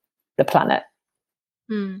wrecking the planet.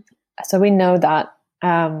 Mm. So we know that.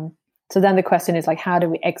 So then the question is like, how do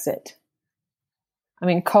we exit? I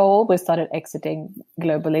mean, coal, we started exiting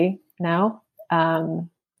globally now.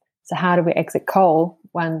 So how do we exit coal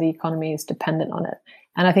when the economy is dependent on it?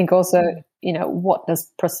 And I think also, what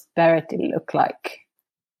does prosperity look like?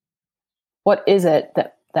 What is it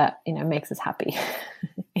that makes us happy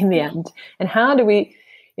in the end? And how do we,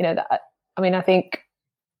 I think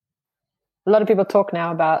a lot of people talk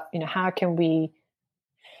now about, how can we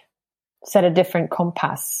set a different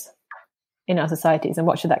compass in our societies, and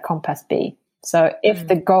what should that compass be? So if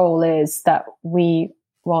the goal is that we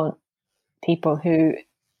want people who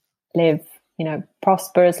live,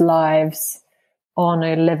 prosperous lives on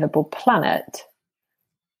a livable planet,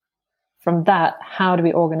 from that, how do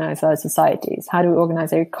we organize our societies? How do we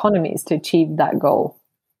organize our economies to achieve that goal?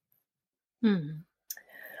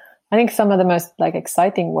 I think some of the most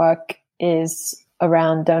exciting work is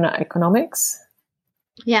around donut economics.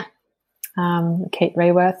 Yeah. Kate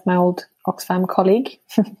Raworth, my old Oxfam colleague.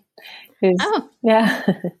 Yeah.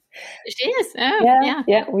 She is. Oh,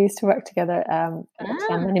 yeah. We used to work together at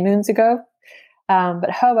Oxfam many moons ago.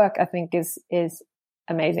 But her work, I think, is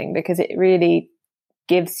amazing because it really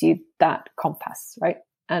gives you that compass, right?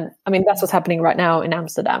 And I mean, that's what's happening right now in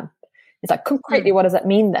Amsterdam. It's like, concretely, what does that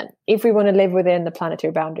mean then? If we want to live within the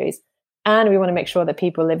planetary boundaries and we want to make sure that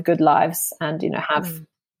people live good lives and, have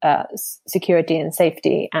security and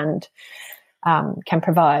safety and can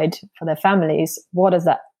provide for their families, what does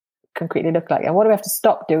that concretely look like? And what do we have to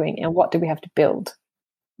stop doing? And what do we have to build?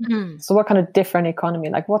 So what kind of different economy?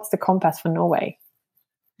 Like, what's the compass for Norway?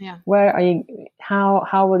 Yeah. Where are you?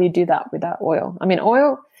 How will you do that without oil? I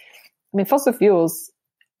mean, fossil fuels,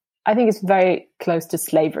 I think it's very close to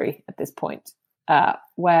slavery at this point,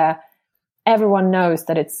 where everyone knows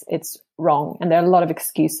that it's wrong, and there are a lot of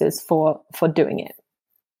excuses for doing it.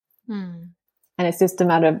 And it's just a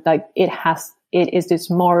matter of it is just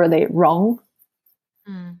morally wrong.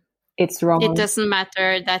 It's wrong. It doesn't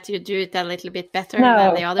matter that you do it a little bit better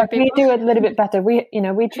than the other people. We do it a little bit better. We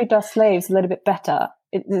treat our slaves a little bit better.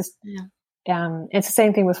 It's the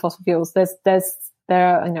same thing with fossil fuels.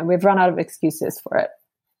 We've run out of excuses for it.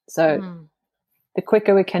 So the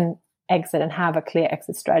quicker we can exit and have a clear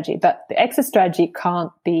exit strategy, but the exit strategy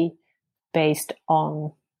can't be based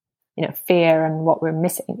on, fear and what we're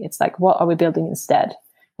missing. It's like, what are we building instead?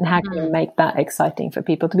 And how can we make that exciting for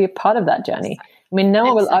people to be a part of that journey? I mean, no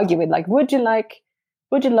one will argue with would you like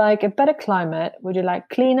a better climate? Would you like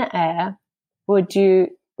cleaner air? Would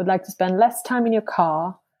like to spend less time in your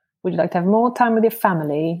car? Would you like to have more time with your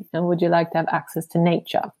family? And would you like to have access to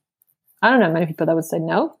nature? I don't know many people that would say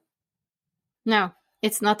no. No,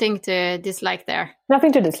 it's nothing to dislike there.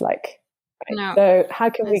 Nothing to dislike. Right? No. So how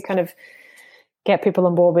can we kind of get people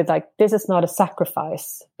on board with this is not a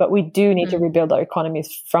sacrifice, but we do need to rebuild our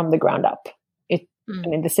economies from the ground up. I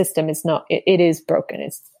mean, the system is not, it is broken.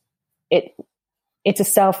 It's a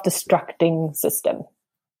self-destructing system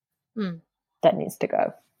that needs to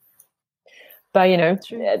go. But,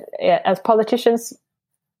 as politicians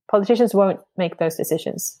won't make those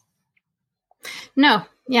decisions. No.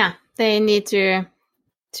 Yeah. They need to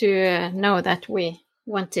know that we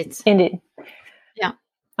want it. Indeed. Yeah.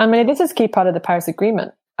 I mean, this is a key part of the Paris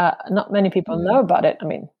Agreement. Not many people know about it. I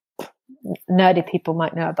mean, nerdy people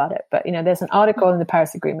might know about it, but there's an article in the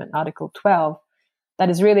Paris Agreement, Article 12, that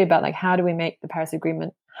is really about how do we make the Paris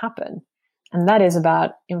Agreement happen, and that is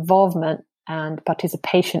about involvement and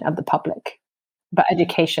participation of the public, about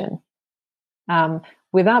education.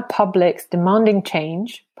 Without publics demanding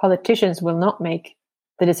change, politicians will not make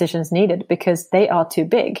the decisions needed because they are too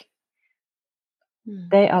big.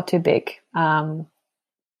 They are too big.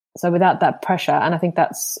 So without that pressure, and I think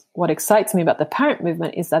that's what excites me about the parent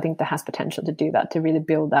movement, is I think that has potential to do that, to really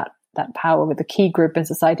build that power with a key group in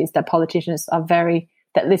societies that politicians are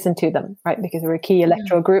that listen to them, right? Because we're a key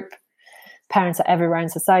electoral group. Parents are everywhere in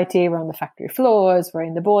society. We're on the factory floors. We're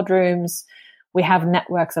in the boardrooms. We have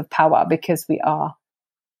networks of power because we are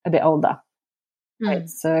a bit older, right?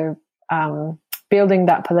 So building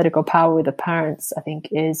that political power with the parents, I think,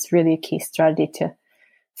 is really a key strategy to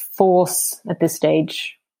force, at this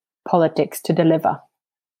stage, politics to deliver.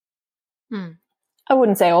 I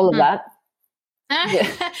wouldn't say all of that.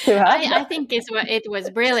 I think it was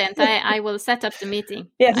brilliant. I will set up the meeting.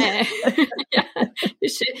 Yes.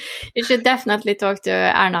 You should definitely talk to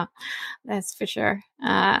Erna. That's for sure.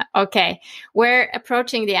 Okay, we're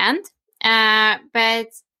approaching the end, but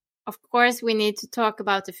of course we need to talk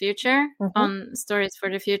about the future on Stories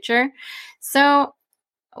for the Future. So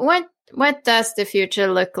what does the future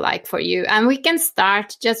look like for you? And we can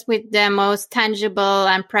start just with the most tangible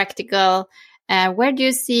and practical. Where do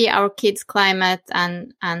you see our kids' climate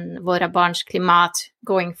and Våra barns klimat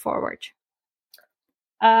going forward?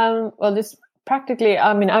 Well, just practically,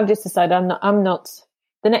 I mean, I've just decided I'm not.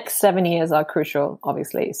 The next 7 years are crucial,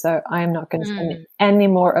 obviously. So I am not going to spend any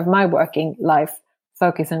more of my working life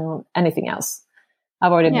focusing on anything else.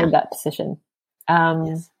 I've already made that decision.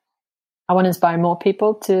 Yes. I want to inspire more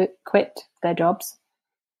people to quit their jobs.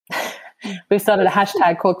 We've started a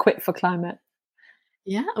hashtag called Quit for Climate.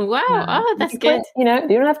 Yeah. Wow. That's good. You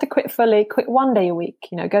don't have to quit fully. Quit 1 day a week.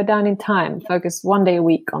 Go down in time. Focus 1 day a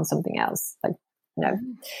week on something else.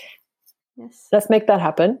 Yes. Let's make that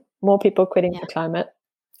happen. More people quitting for climate.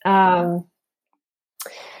 But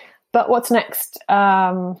what's next?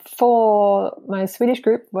 For my Swedish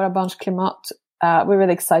group, Våra barns klimat, we're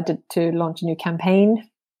really excited to launch a new campaign.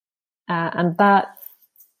 And that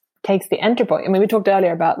takes the entry point. I mean, we talked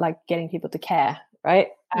earlier about getting people to care, right?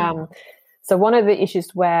 So one of the issues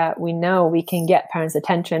where we know we can get parents'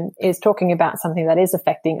 attention is talking about something that is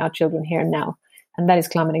affecting our children here and now. And that is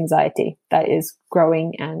climate anxiety that is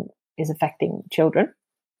growing and is affecting children.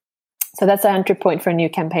 So that's the entry point for a new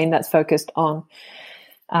campaign that's focused on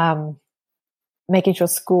making sure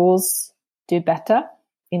schools do better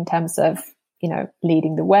in terms of,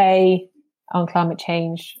 leading the way on climate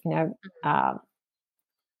change,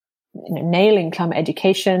 nailing climate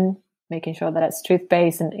education, making sure that it's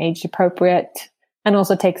truth-based and age-appropriate, and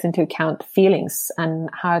also takes into account feelings and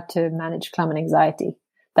how to manage climate anxiety.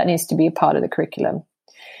 That needs to be a part of the curriculum.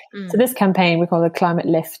 So this campaign, we call it Climate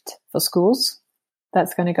Lift for Schools.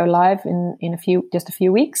 That's going to go live in just a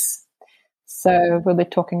few weeks. So we'll be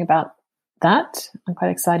talking about that. I'm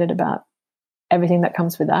quite excited about everything that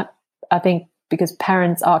comes with that. I think because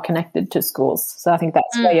parents are connected to schools. So I think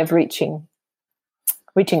that's a way of reaching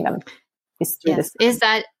them is through this. Is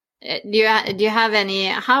that, do you have any,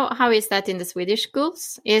 how is that in the Swedish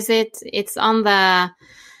schools? It's on the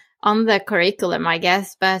curriculum, I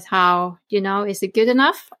guess, but how, is it good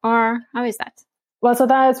enough or how is that? Well, so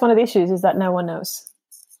that is one of the issues, is that no one knows.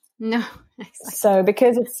 No, exactly. So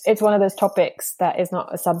because it's one of those topics that is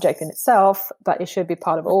not a subject in itself, but it should be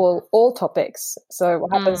part of all topics. So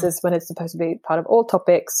what happens is when it's supposed to be part of all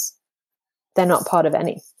topics, they're not part of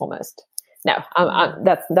any, almost. No,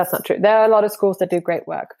 that's not true. There are a lot of schools that do great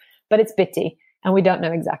work, but it's bitty, and we don't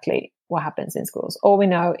know exactly what happens in schools. All we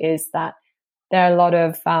know is that there are a lot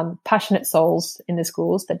of passionate souls in the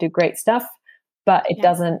schools that do great stuff, but it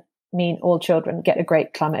doesn't mean all children get a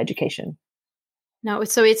great climate education. No,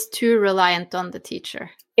 so it's too reliant on the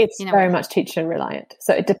teacher. It's very much teacher reliant.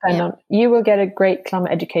 So it depends on, you will get a great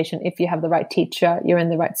climate education if you have the right teacher, you're in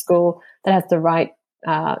the right school that has the right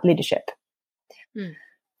leadership.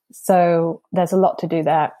 So there's a lot to do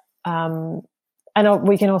there. And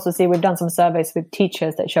we can also see, we've done some surveys with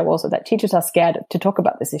teachers that show also that teachers are scared to talk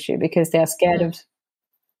about this issue because they are scared of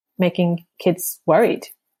making kids worried.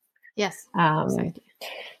 Yes. Exactly.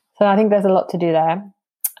 So I think there's a lot to do there.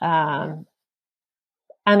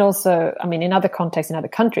 And also, I mean, in other contexts, in other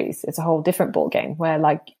countries, it's a whole different ballgame where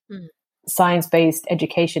science-based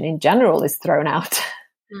education in general is thrown out.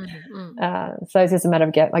 So it's just a matter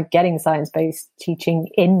of getting science-based teaching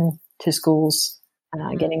into schools,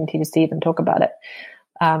 getting teachers to even talk about it.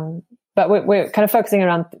 But we're kind of focusing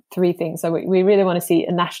around three things. So we really want to see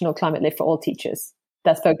a national climate lift for all teachers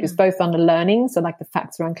that's focused both on the learning, so the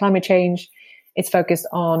facts around climate change. It's focused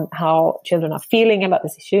on how children are feeling about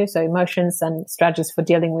this issue, so emotions and strategies for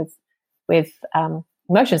dealing with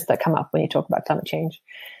emotions that come up when you talk about climate change.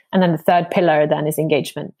 And then the third pillar then is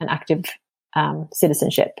engagement and active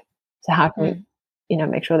citizenship. So how can we,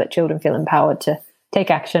 make sure that children feel empowered to take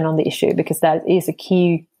action on the issue, because that is a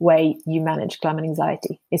key way you manage climate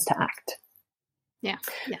anxiety, is to act. Yeah.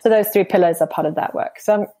 So those three pillars are part of that work.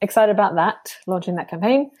 So I'm excited about that, launching that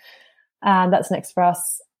campaign. And that's next for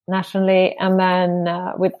us nationally. And then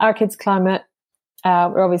with our kids' climate,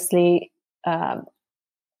 we're obviously, at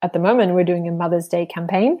the moment, we're doing a Mother's Day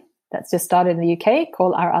campaign that's just started in the UK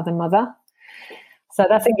called Our Other Mother. So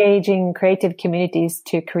that's engaging creative communities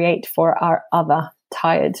to create for our other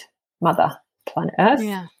tired mother, planet Earth,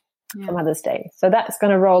 for Mother's Day. So that's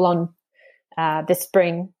going to roll on this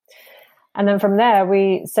spring. And then from there,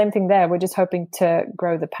 same thing there. We're just hoping to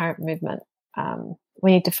grow the parent movement.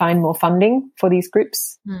 We need to find more funding for these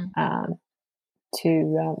groups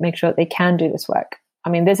to make sure that they can do this work. I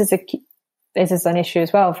mean, this is an issue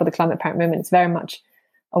as well for the climate parent movement. It's very much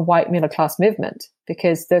a white middle class movement,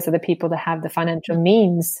 because those are the people that have the financial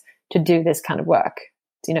means to do this kind of work,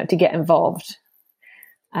 to get involved.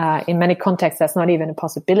 In many contexts, that's not even a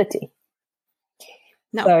possibility.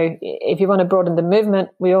 No. So if you want to broaden the movement,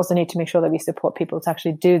 we also need to make sure that we support people to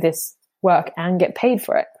actually do this work and get paid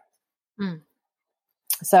for it.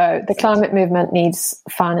 So the climate movement needs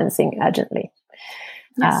financing urgently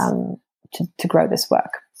to grow this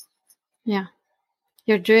work. Yeah,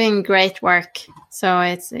 you're doing great work. So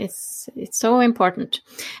it's so important.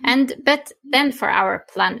 But then for our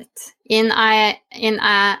planet, in a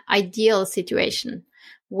ideal situation,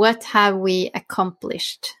 what have we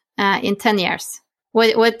accomplished in 10 years?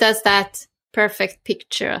 What does that perfect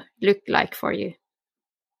picture look like for you?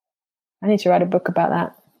 I need to write a book about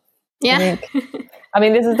that. Yeah. I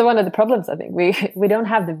mean, this is one of the problems. I think we don't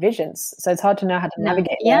have the visions, so it's hard to know how to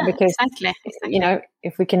navigate there. Because exactly. You know,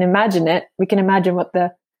 if we can imagine it, we can imagine what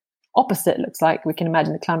the opposite looks like. We can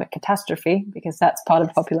imagine the climate catastrophe because that's part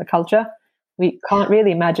of popular culture. We can't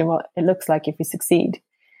really imagine what it looks like if we succeed.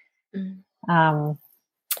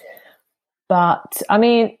 But I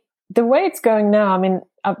mean, the way it's going now, I mean,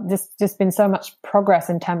 there's just been so much progress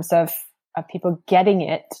in terms of people getting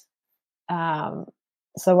it.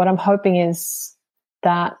 So what I'm hoping is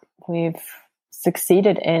that we've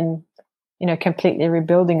succeeded in, you know, completely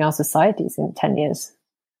rebuilding our societies in 10 years.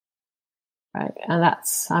 Right. And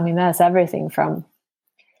that's everything from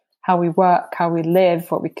how we work, how we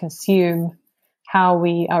live, what we consume, how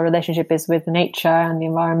our relationship is with nature and the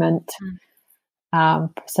environment,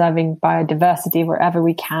 preserving biodiversity wherever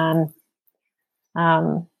we can.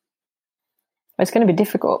 It's going to be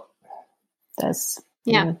difficult. Yes,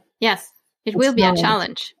 it will be a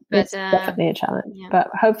challenge. But, it's definitely a challenge. Yeah. But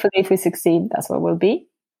hopefully if we succeed, that's what we'll be.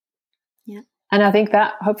 Yeah. And I think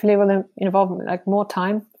that hopefully will involve like more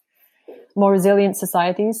time, more resilient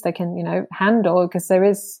societies that can, you know, handle, because there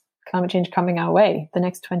is climate change coming our way. The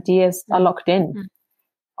next 20 years are locked in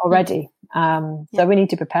already. So we need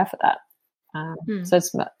to prepare for that.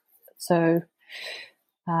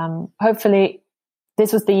 Hopefully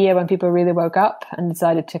this was the year when people really woke up and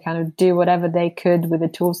decided to kind of do whatever they could with the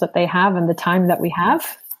tools that they have and the time that we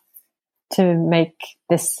have to make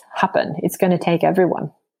this happen. It's going to take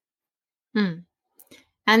everyone. And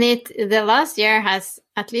the last year has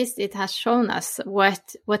shown us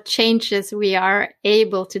what changes we are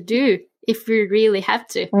able to do if we really have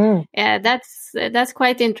to. That's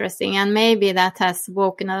quite interesting, and maybe that has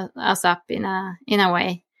woken us up in a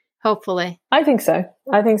way. Hopefully, I think so.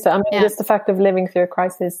 I mean, just the fact of living through a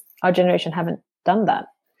crisis, our generation haven't done that.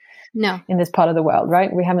 No, in this part of the world,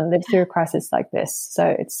 right? We haven't lived through a crisis like this,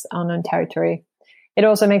 so it's unknown territory. It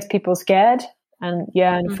also makes people scared and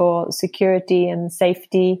yearn for security and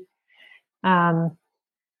safety. So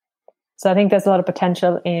I think there's a lot of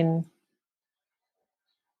potential in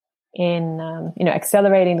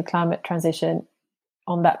accelerating the climate transition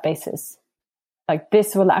on that basis. Like,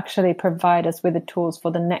 this will actually provide us with the tools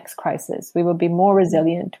for the next crisis. We will be more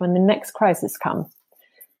resilient when the next crisis comes.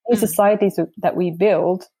 These societies that we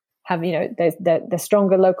build have, there's the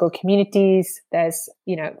stronger local communities. There's,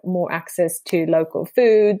 more access to local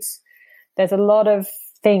foods. There's a lot of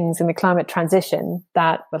things in the climate transition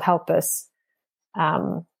that will help us,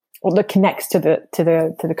 or that connects to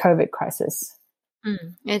the COVID crisis.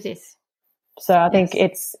 It is. So I think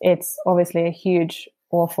it's obviously a huge,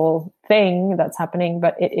 awful thing that's happening,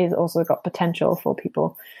 but it is also got potential for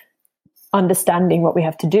people understanding what we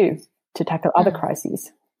have to do to tackle other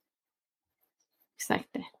crises.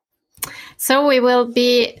 Exactly. So we will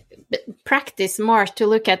practice more to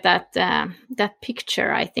look at that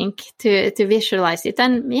picture, I think, to visualize it,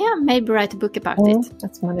 and maybe write a book about it.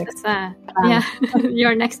 That's my next plan.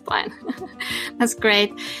 Your next plan. That's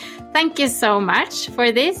great. Thank you so much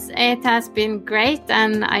for this. It has been great,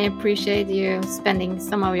 and I appreciate you spending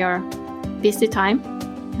some of your busy time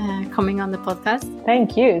coming on the podcast.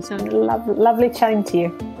 Thank you. So lovely chatting to you.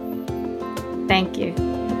 Thank you.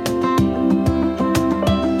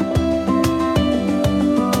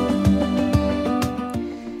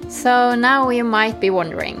 So now you might be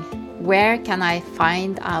wondering, where can I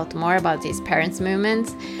find out more about these parents'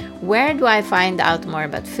 movements? Where do I find out more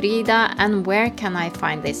about Frida, and where can I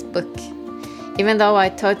find this book? Even though I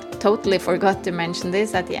totally forgot to mention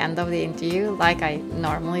this at the end of the interview, like I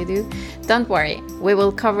normally do, don't worry, we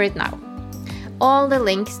will cover it now. All the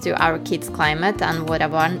links to our Kids Climate and Våra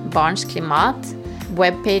Barns Klimat,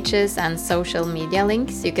 web pages and social media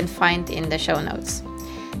links you can find in the show notes.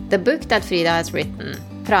 The book that Frida has written,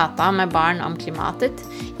 Prata med barn om klimatet,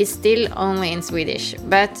 is still only in Swedish,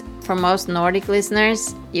 but for most Nordic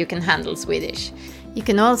listeners, you can handle Swedish. You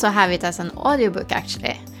can also have it as an audiobook,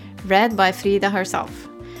 actually, read by Frida herself.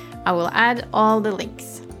 I will add all the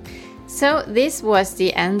links. So this was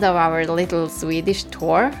the end of our little Swedish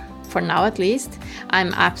tour, for now at least.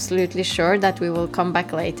 I'm absolutely sure that we will come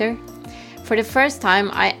back later. For the first time,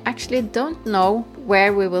 I actually don't know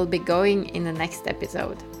where we will be going in the next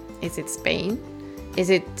episode. Is it Spain? Is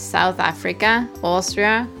it South Africa,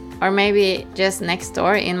 Austria, or maybe just next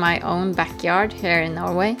door in my own backyard here in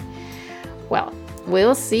Norway? Well,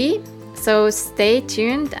 we'll see. So stay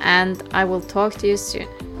tuned and I will talk to you soon.